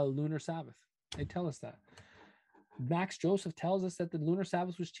a lunar Sabbath. They tell us that. Max Joseph tells us that the lunar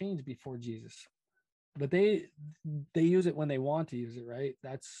Sabbath was changed before Jesus. But they use it when they want to use it, right?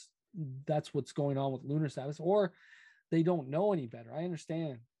 That's what's going on with lunar Sabbath, or they don't know any better. I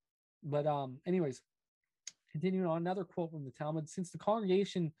understand. But anyways, continuing on, another quote from the Talmud: since the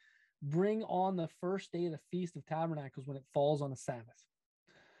congregation bring on the first day of the Feast of Tabernacles when it falls on a Sabbath.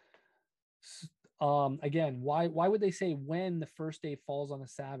 Again, why would they say when the first day falls on a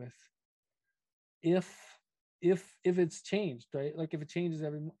Sabbath if it's changed, right? Like if it changes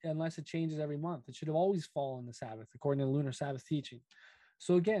unless it changes every month, it should have always fallen on the Sabbath according to the Lunar Sabbath teaching.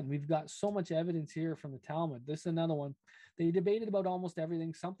 So again, we've got so much evidence here from the Talmud. This is another one. They debated about almost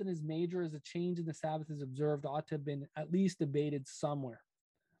everything. Something as major as a change in the Sabbath is observed ought to have been at least debated somewhere.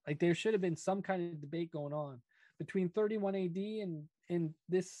 Like there should have been some kind of debate going on between 31 AD and in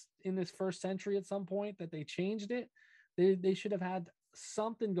this 1st century at some point that they changed it. They should have had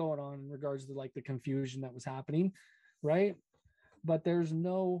something going on in regards to like the confusion that was happening, right? But there's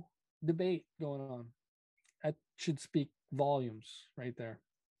no debate going on. That should speak volumes right there.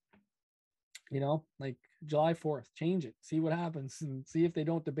 Like July 4th, change it, see what happens, and see if they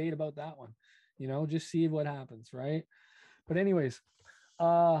don't debate about that one. Just see what happens, right? But anyways,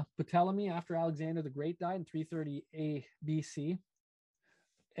 Ptolemy, after Alexander the Great, died in 330 BC,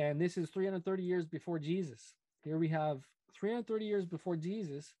 and this is 330 years before Jesus. Here we have 330 years before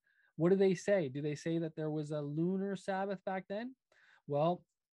Jesus. What do they say? Do they say that there was a lunar Sabbath back then? Well,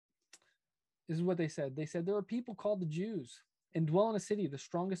 this is what they said. They said there are people called the Jews and dwell in a city, the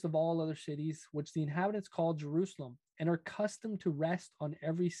strongest of all other cities, which the inhabitants call Jerusalem, and are accustomed to rest on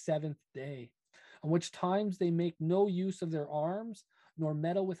every 7th day, on which times they make no use of their arms, nor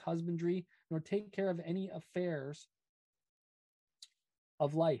meddle with husbandry, nor take care of any affairs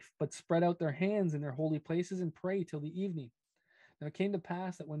of life, but spread out their hands in their holy places and pray till the evening. Now it came to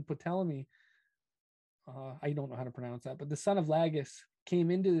pass that when Ptolemy, I don't know how to pronounce that, but the son of Lagus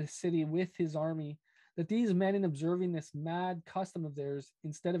came into the city with his army, that these men, in observing this mad custom of theirs,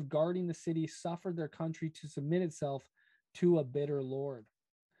 instead of guarding the city, suffered their country to submit itself to a bitter lord.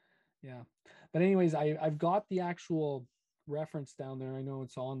 Yeah. But anyways, I've got the actual reference down there. I know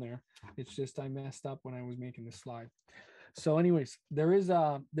it's on there. It's just I messed up when I was making this slide. So anyways, there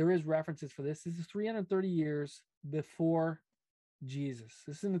is references for this. This is 330 years before Jesus.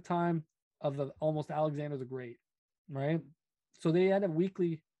 This is in the time of almost Alexander the Great, right? So they had a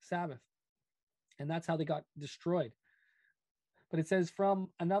weekly Sabbath, and that's how they got destroyed. But it says from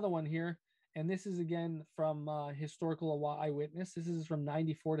another one here, and this is again from historical eyewitness. This is from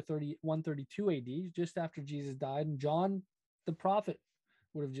 94 to 132 AD, just after Jesus died, and John the prophet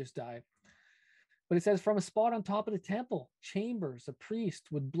would have just died. But it says, from a spot on top of the temple chambers, a priest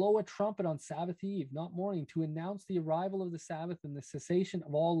would blow a trumpet on Sabbath eve, not morning, to announce the arrival of the Sabbath and the cessation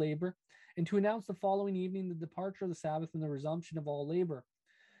of all labor, and to announce the following evening the departure of the Sabbath and the resumption of all labor.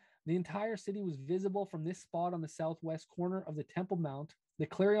 The entire city was visible from this spot on the southwest corner of the Temple Mount. The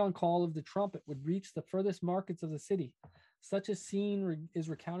clarion call of the trumpet would reach the furthest markets of the city. Such a scene is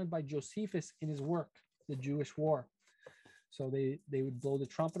recounted by Josephus in his work, The Jewish War. So they would blow the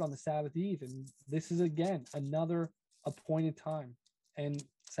trumpet on the Sabbath eve. And this is, again, another appointed time. And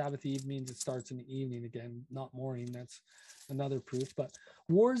Sabbath eve means it starts in the evening again, not morning. That's another proof. But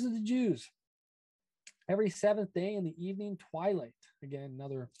wars of the Jews. Every seventh day in the evening twilight. Again,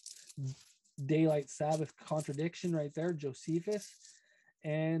 another daylight Sabbath contradiction right there, Josephus.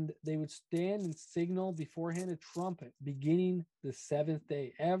 And they would stand and signal beforehand a trumpet beginning the seventh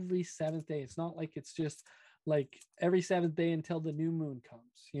day. Every seventh day. It's not like it's just like every seventh day until the new moon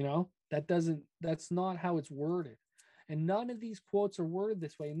comes, you know. That's not how it's worded. And none of these quotes are worded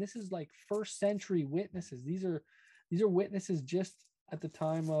this way. And this is like first century witnesses. These are witnesses just at the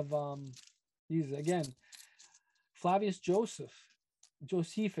time of these, again, Flavius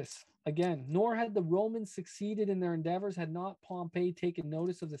Josephus, again, nor had the Romans succeeded in their endeavors had not Pompey taken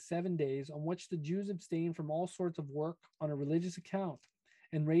notice of the 7 days on which the Jews abstained from all sorts of work on a religious account,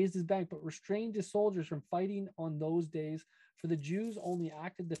 and raised his bank, but restrained his soldiers from fighting on those days, for the Jews only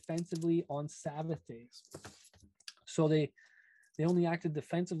acted defensively on Sabbath days. So they only acted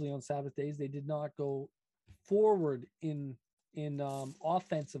defensively on Sabbath days. They did not go forward in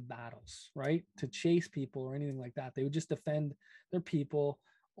offensive battles, right, to chase people or anything like that. They would just defend their people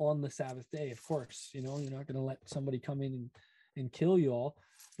on the Sabbath day. Of course, you know, you're not going to let somebody come in and kill you all.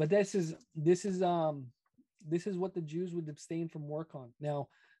 But this is what the Jews would abstain from work on. Now,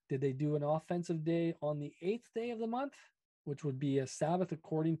 did they do an offensive day on the 8th day of the month, which would be a Sabbath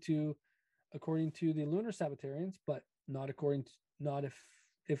according to the Lunar Sabbatarians, but not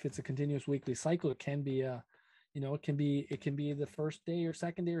if it's a continuous weekly cycle. It can be it can be the first day or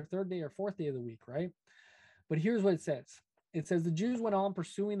second day or third day or fourth day of the week, right? But here's what it says. It says the Jews went on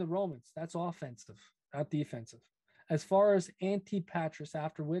pursuing the Romans. That's offensive, not defensive. As far as Antipatris,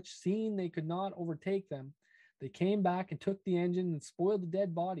 after which, seeing they could not overtake them, they came back and took the engine and spoiled the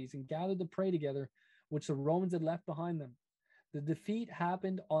dead bodies and gathered the prey together, which the Romans had left behind them. The defeat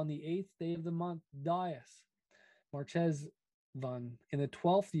happened on the 8th day of the month, Dias, Marchesvan, in the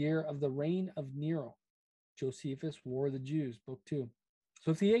 12th year of the reign of Nero. Josephus, War of the Jews, Book 2.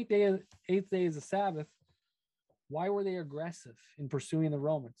 So if the 8th day is a Sabbath, why were they aggressive in pursuing the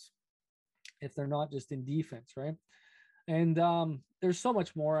Romans if they're not just in defense, right? And there's so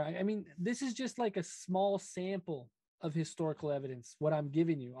much more. I mean, this is just like a small sample of historical evidence, what I'm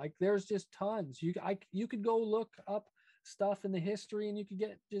giving you. Like, there's just tons. You could go look up stuff in the history and you could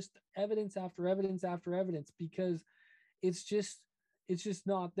get just evidence after evidence after evidence, because it's just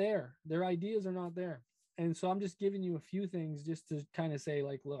not there. Their ideas are not there. And so I'm just giving you a few things just to kind of say,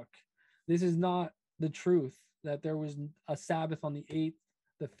 like, look, this is not the truth, that there was a Sabbath on the 8th,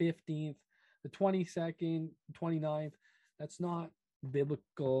 the 15th, the 22nd, 29th. That's not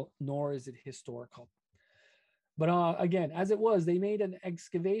biblical, nor is it historical. But again, as it was, they made an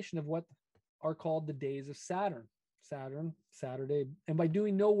excavation of what are called the days of Saturn, Saturday. And by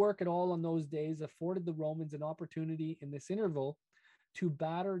doing no work at all on those days, afforded the Romans an opportunity in this interval to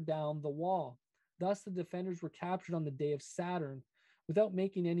batter down the wall. Thus, the defenders were captured on the day of Saturn without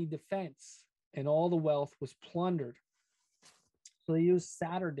making any defense, and all the wealth was plundered. So they used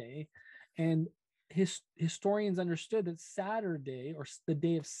Saturday, and historians understood that Saturday, or the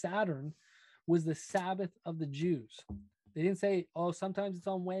day of Saturn, was the Sabbath of the Jews. They didn't say, oh, sometimes it's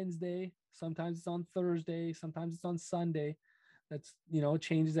on Wednesday, sometimes it's on Thursday, sometimes it's on Sunday. That's, it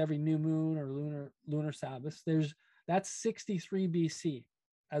changes every new moon or lunar Sabbath. That's 63 BC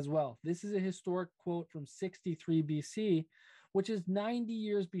as well. This is a historic quote from 63 BC, which is 90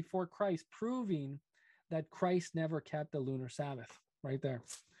 years before Christ, proving that Christ never kept a lunar Sabbath right there.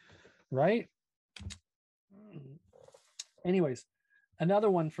 Right? Anyways, another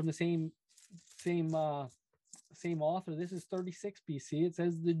one from the same author. This is 36 BC. It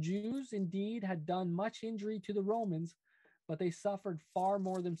says, the Jews indeed had done much injury to the Romans, but they suffered far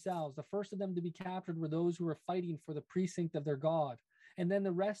more themselves. The first of them to be captured were those who were fighting for the precinct of their God. And then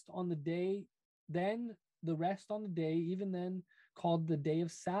the rest on the day, even then called the day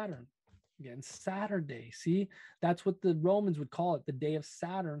of Saturn. Again, Saturday. See, that's what the Romans would call it, the day of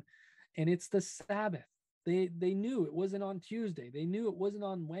Saturn. And it's the Sabbath. They knew it wasn't on Tuesday. They knew it wasn't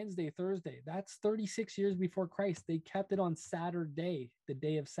on Wednesday, Thursday. That's 36 years before Christ. They kept it on Saturday, the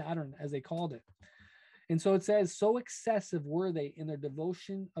day of Saturn, as they called it. And so it says, so excessive were they in their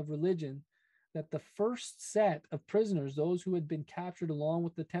devotion of religion that the first set of prisoners, those who had been captured along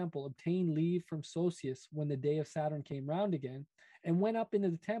with the temple, obtained leave from Sosius when the day of Saturn came round again, and went up into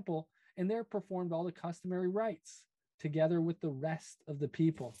the temple, and there performed all the customary rites, together with the rest of the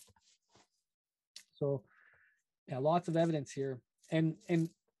people. So, yeah, lots of evidence here. And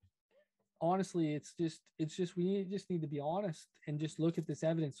honestly, it's just we just need to be honest and just look at this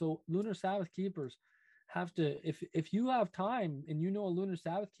evidence. So lunar Sabbath keepers have to, if you have time and you know a lunar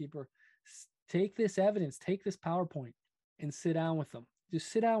Sabbath keeper, take this evidence, take this PowerPoint and sit down with them. Just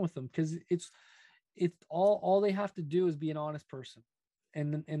sit down with them, because it's all they have to do is be an honest person.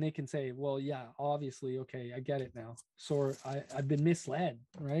 And they can say, well, yeah, obviously, okay, I get it now. So I've been misled,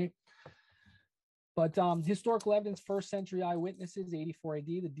 right? But historical evidence, first century eyewitnesses, 84 AD,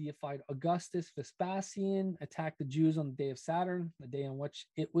 the deified Augustus Vespasian attacked the Jews on the day of Saturn, the day on which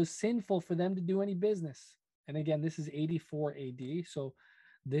it was sinful for them to do any business. And again, this is 84 AD. So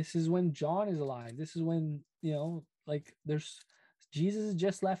this is when John is alive. This is when, Jesus has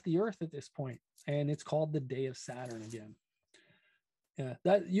just left the earth at this point, and it's called the day of Saturn again. Yeah,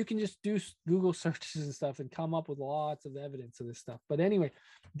 that you can just do Google searches and stuff and come up with lots of evidence of this stuff. But anyway,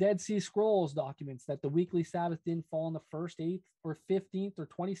 Dead Sea Scrolls documents that the weekly Sabbath didn't fall on the 1st, 8th, or 15th, or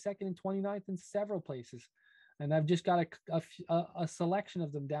 22nd and 29th in several places. And I've just got a selection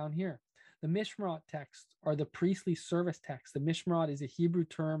of them down here. The Mishmarot text, or the priestly service text. The Mishmarot is a Hebrew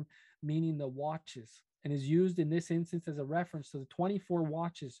term meaning the watches, and is used in this instance as a reference to the 24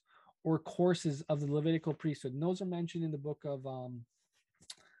 watches or courses of the Levitical priesthood. And those are mentioned in the book of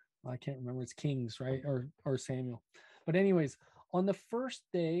I can't remember, it's Kings, right? Or Samuel. But anyways, on the first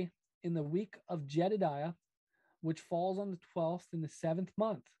day in the week of Jedediah, which falls on the 12th in the 7th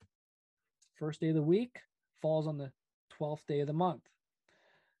month, first day of the week falls on the 12th day of the month.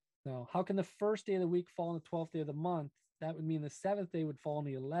 Now, how can the first day of the week fall on the 12th day of the month? That would mean the 7th day would fall on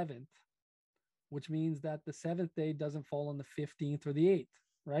the 11th, which means that the 7th day doesn't fall on the 15th or the 8th,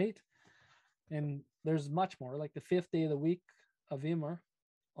 right? And there's much more, like the 5th day of the week of Immer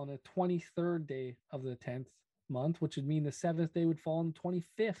on the 23rd day of the 10th month, which would mean the 7th day would fall on the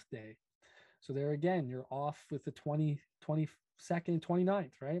 25th day. So there again, you're off with the 22nd and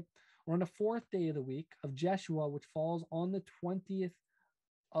 29th, right? Or on the 4th day of the week of Jeshua, which falls on the 20th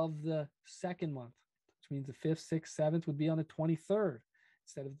of the 2nd month, which means the 5th, 6th, 7th would be on the 23rd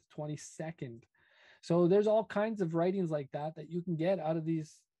instead of the 22nd. So there's all kinds of writings like that you can get out of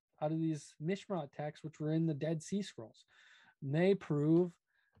these Mishmarot texts, which were in the Dead Sea Scrolls. And they prove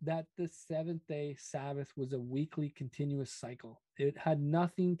that the 7th day Sabbath was a weekly continuous cycle. It had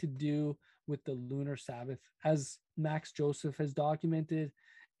nothing to do with the lunar Sabbath, as Max Joseph has documented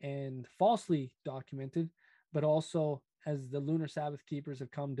and falsely documented, but also as the lunar Sabbath keepers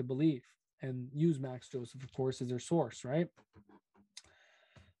have come to believe and use Max Joseph, of course, as their source, right?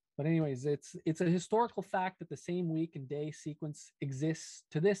 But anyways, it's a historical fact that the same week and day sequence exists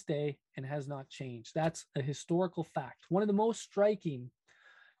to this day and has not changed. That's a historical fact. One of the most striking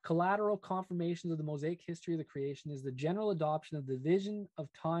collateral confirmations of the Mosaic history of the creation is the general adoption of the division of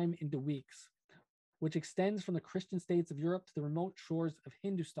time into weeks, which extends from the Christian states of Europe to the remote shores of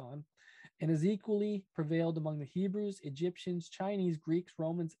Hindustan, and has equally prevailed among the Hebrews, Egyptians, Chinese, Greeks,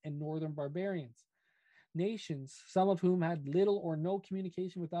 Romans, and northern barbarians. Nations, some of whom had little or no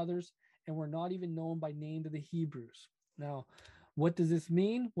communication with others and were not even known by name to the Hebrews. Now, what does this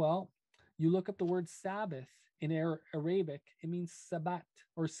mean? Well, you look up the word Sabbath in Arabic, it means Sabbat,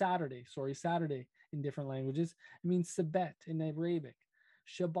 or Saturday in different languages. It means Sabbat in Arabic,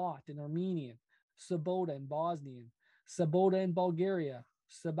 Shabbat in Armenian, Sabota in Bosnian, Sabota in Bulgaria,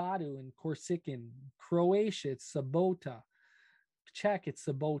 Sabatu in Corsican, Croatia, it's Sabota, Czech, it's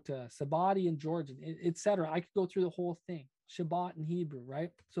Sabota, Sabati in Georgian, etc. I could go through the whole thing. Shabbat in Hebrew,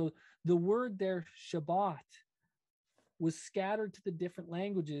 right? So the word there, Shabbat, was scattered to the different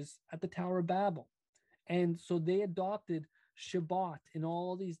languages at the Tower of Babel. And so they adopted Shabbat in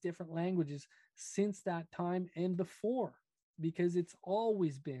all these different languages since that time and before, because it's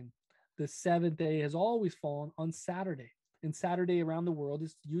always been the seventh day has always fallen on Saturday. And Saturday around the world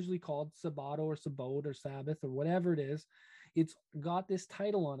is usually called Sabbato or Sabot or Sabbath or whatever it is. It's got this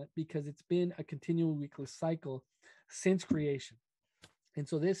title on it because it's been a continual weekly cycle since creation. And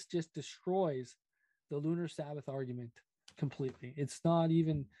so this just destroys the lunar Sabbath argument completely. There's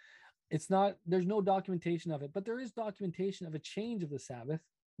no documentation of it, but there is documentation of a change of the Sabbath.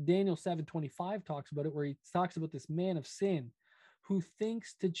 Daniel 7:25 talks about it, where he talks about this man of sin who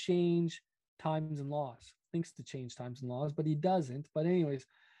thinks to change times and laws, but he doesn't. But anyways,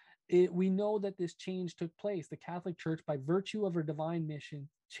 we know that this change took place. The Catholic Church, by virtue of her divine mission,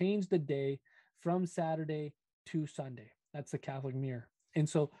 changed the day from Saturday to Sunday. That's the Catholic mirror. And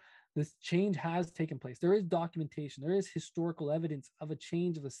so this change has taken place. There is documentation. There is historical evidence of a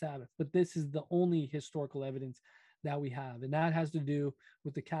change of the Sabbath, but this is the only historical evidence that we have. And that has to do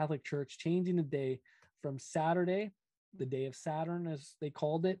with the Catholic Church changing the day from Saturday, the day of Saturn, as they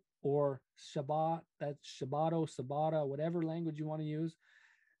called it, or Shabbat, that's Shabbato, Sabbata, whatever language you want to use,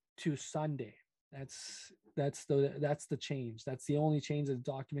 to Sunday. That's the change. That's the only change that's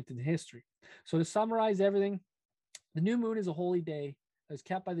documented in history. So to summarize everything, the new moon is a holy day that was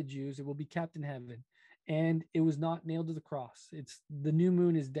kept by the Jews. It will be kept in heaven, and it was not nailed to the cross. The new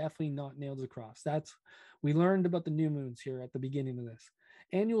moon is definitely not nailed to the cross. We learned about the new moons here at the beginning of this.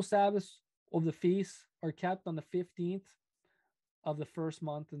 Annual Sabbaths of the feasts are kept on the 15th of the first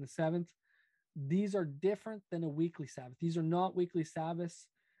month and the 7th. These are different than a weekly Sabbath. These are not weekly Sabbaths.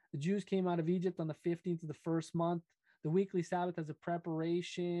 The Jews came out of Egypt on the 15th of the first month. The weekly Sabbath has a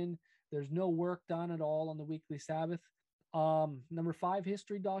preparation. There's no work done at all on the weekly Sabbath. Number 5,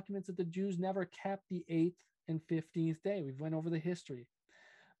 history documents that the Jews never kept the 8th and 15th day. We've went over the history.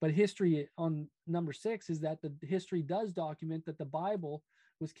 But history on number 6 is that the history does document that the Bible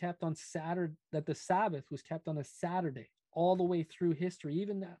was kept on Saturday, that the Sabbath was kept on a Saturday all the way through history.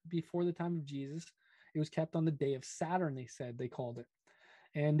 Even before the time of Jesus, it was kept on the day of Saturn, they called it.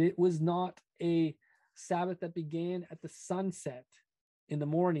 And it was not a Sabbath that began at the sunset in the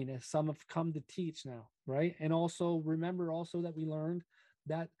morning, as some have come to teach now, right? And also remember also that we learned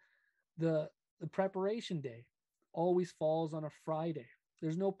that the preparation day always falls on a Friday.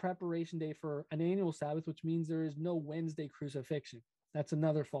 There's no preparation day for an annual Sabbath, which means there is no Wednesday crucifixion. That's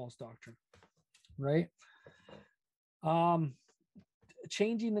another false doctrine, right?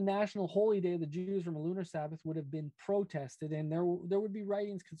 Changing the national holy day of the Jews from a lunar Sabbath would have been protested, and there would be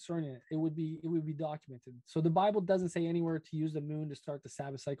writings concerning it. It would be documented. So the Bible doesn't say anywhere to use the moon to start the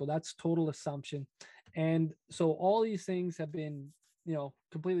Sabbath cycle. That's total assumption. And so all these things have been,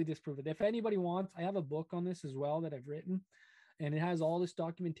 completely disproven. If anybody wants, I have a book on this as well that I've written, and it has all this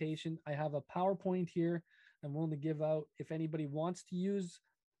documentation. I have a PowerPoint here I'm willing to give out. If anybody wants to use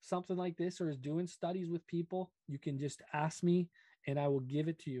something like this or is doing studies with people, you can just ask me and I will give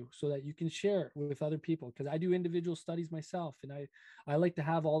it to you so that you can share it with other people, because I do individual studies myself, and I like to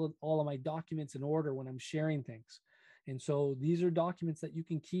have all of my documents in order when I'm sharing things. And so these are documents that you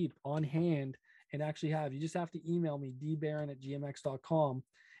can keep on hand and actually have. You just have to email me, dbarron@gmx.com,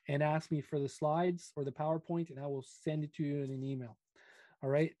 and ask me for the slides or the PowerPoint, and I will send it to you in an email. All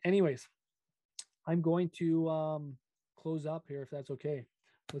right. Anyways, I'm going to close up here if that's okay.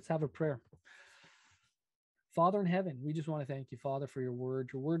 Let's have a prayer. Father in heaven, we just want to thank you, Father, for your word.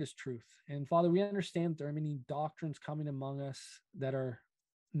 Your word is truth. And Father, we understand there are many doctrines coming among us that are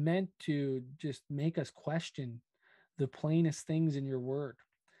meant to just make us question the plainest things in your word.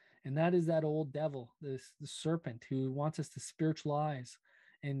 And that is that old devil, the serpent, who wants us to spiritualize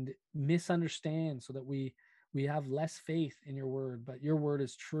and misunderstand so that we have less faith in your word. But your word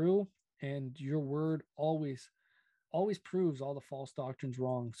is true, and your word always proves all the false doctrines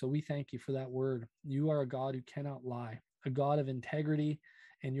wrong. So we thank you for that word. You are a God who cannot lie, a God of integrity,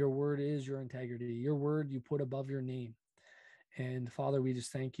 and your word is your integrity. Your word you put above your name. And Father, we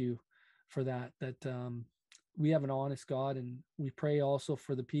just thank you for that we have an honest God, and we pray also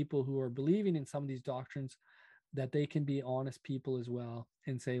for the people who are believing in some of these doctrines, that they can be honest people as well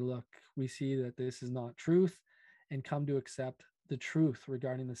and say, look, we see that this is not truth, and come to accept the truth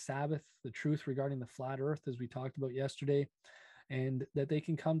regarding the Sabbath, the truth regarding the flat earth, as we talked about yesterday, and that they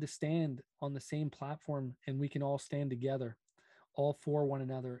can come to stand on the same platform, and we can all stand together, all for one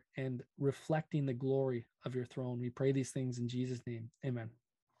another, and reflecting the glory of your throne. We pray these things in Jesus' name. Amen.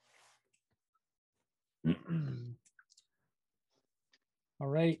 All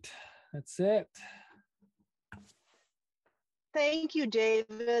right, that's it. Thank you,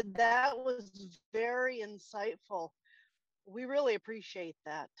 David. That was very insightful. We really appreciate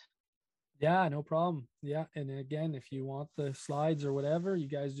that. Yeah, no problem. Yeah. And again, if you want the slides or whatever, you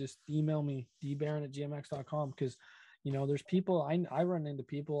guys just email me, dbarron@gmx.com. Because, you know, there's people, I run into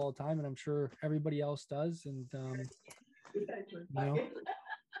people all the time, and I'm sure everybody else does. And, you know,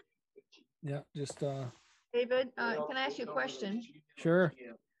 yeah, just, David, can I ask you a question? sure.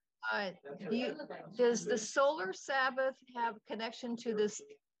 Does the solar Sabbath have connection to this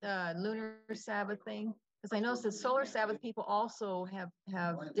lunar Sabbath thing? Because I noticed that solar Sabbath people also have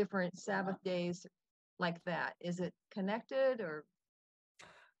different Sabbath days like that. Is it connected or?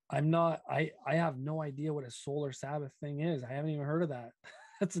 I have no idea what a solar Sabbath thing is. I haven't even heard of that.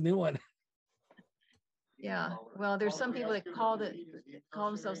 That's a new one. Yeah, well, there's some people that call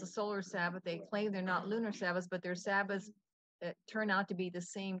themselves a solar Sabbath. They claim they're not lunar Sabbaths, but their Sabbaths turn out to be the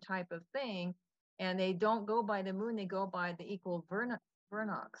same type of thing. And they don't go by the moon, they go by the equal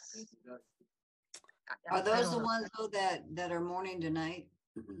vernox. Are those the ones though that are morning to night?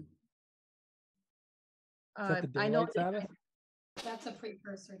 Is that the daylight Sabbath? That's a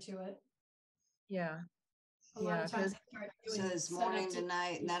precursor to it. Yeah. A lot of times It says morning to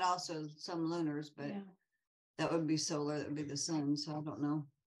night, and that also some lunars, but that would be solar, that would be the sun, so I don't know.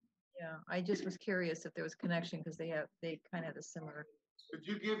 Yeah, I just was curious if there was connection because they kind of have a similar. Could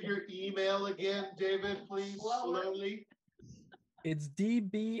you give your email again, David, please, slowly? It's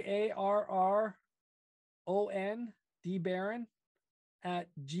dbarron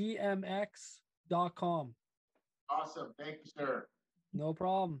 @gmx.com. Awesome. Thank you, sir. No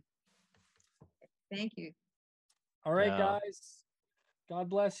problem. Thank you. All right, guys. God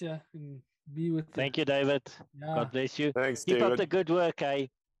bless you and be with you. Thank you, David. Yeah. God bless you. Thanks, Keep David. up the good work, eh?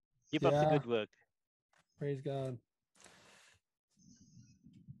 Keep up the good work. Praise God.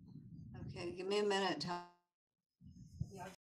 Okay, give me a minute, Tom.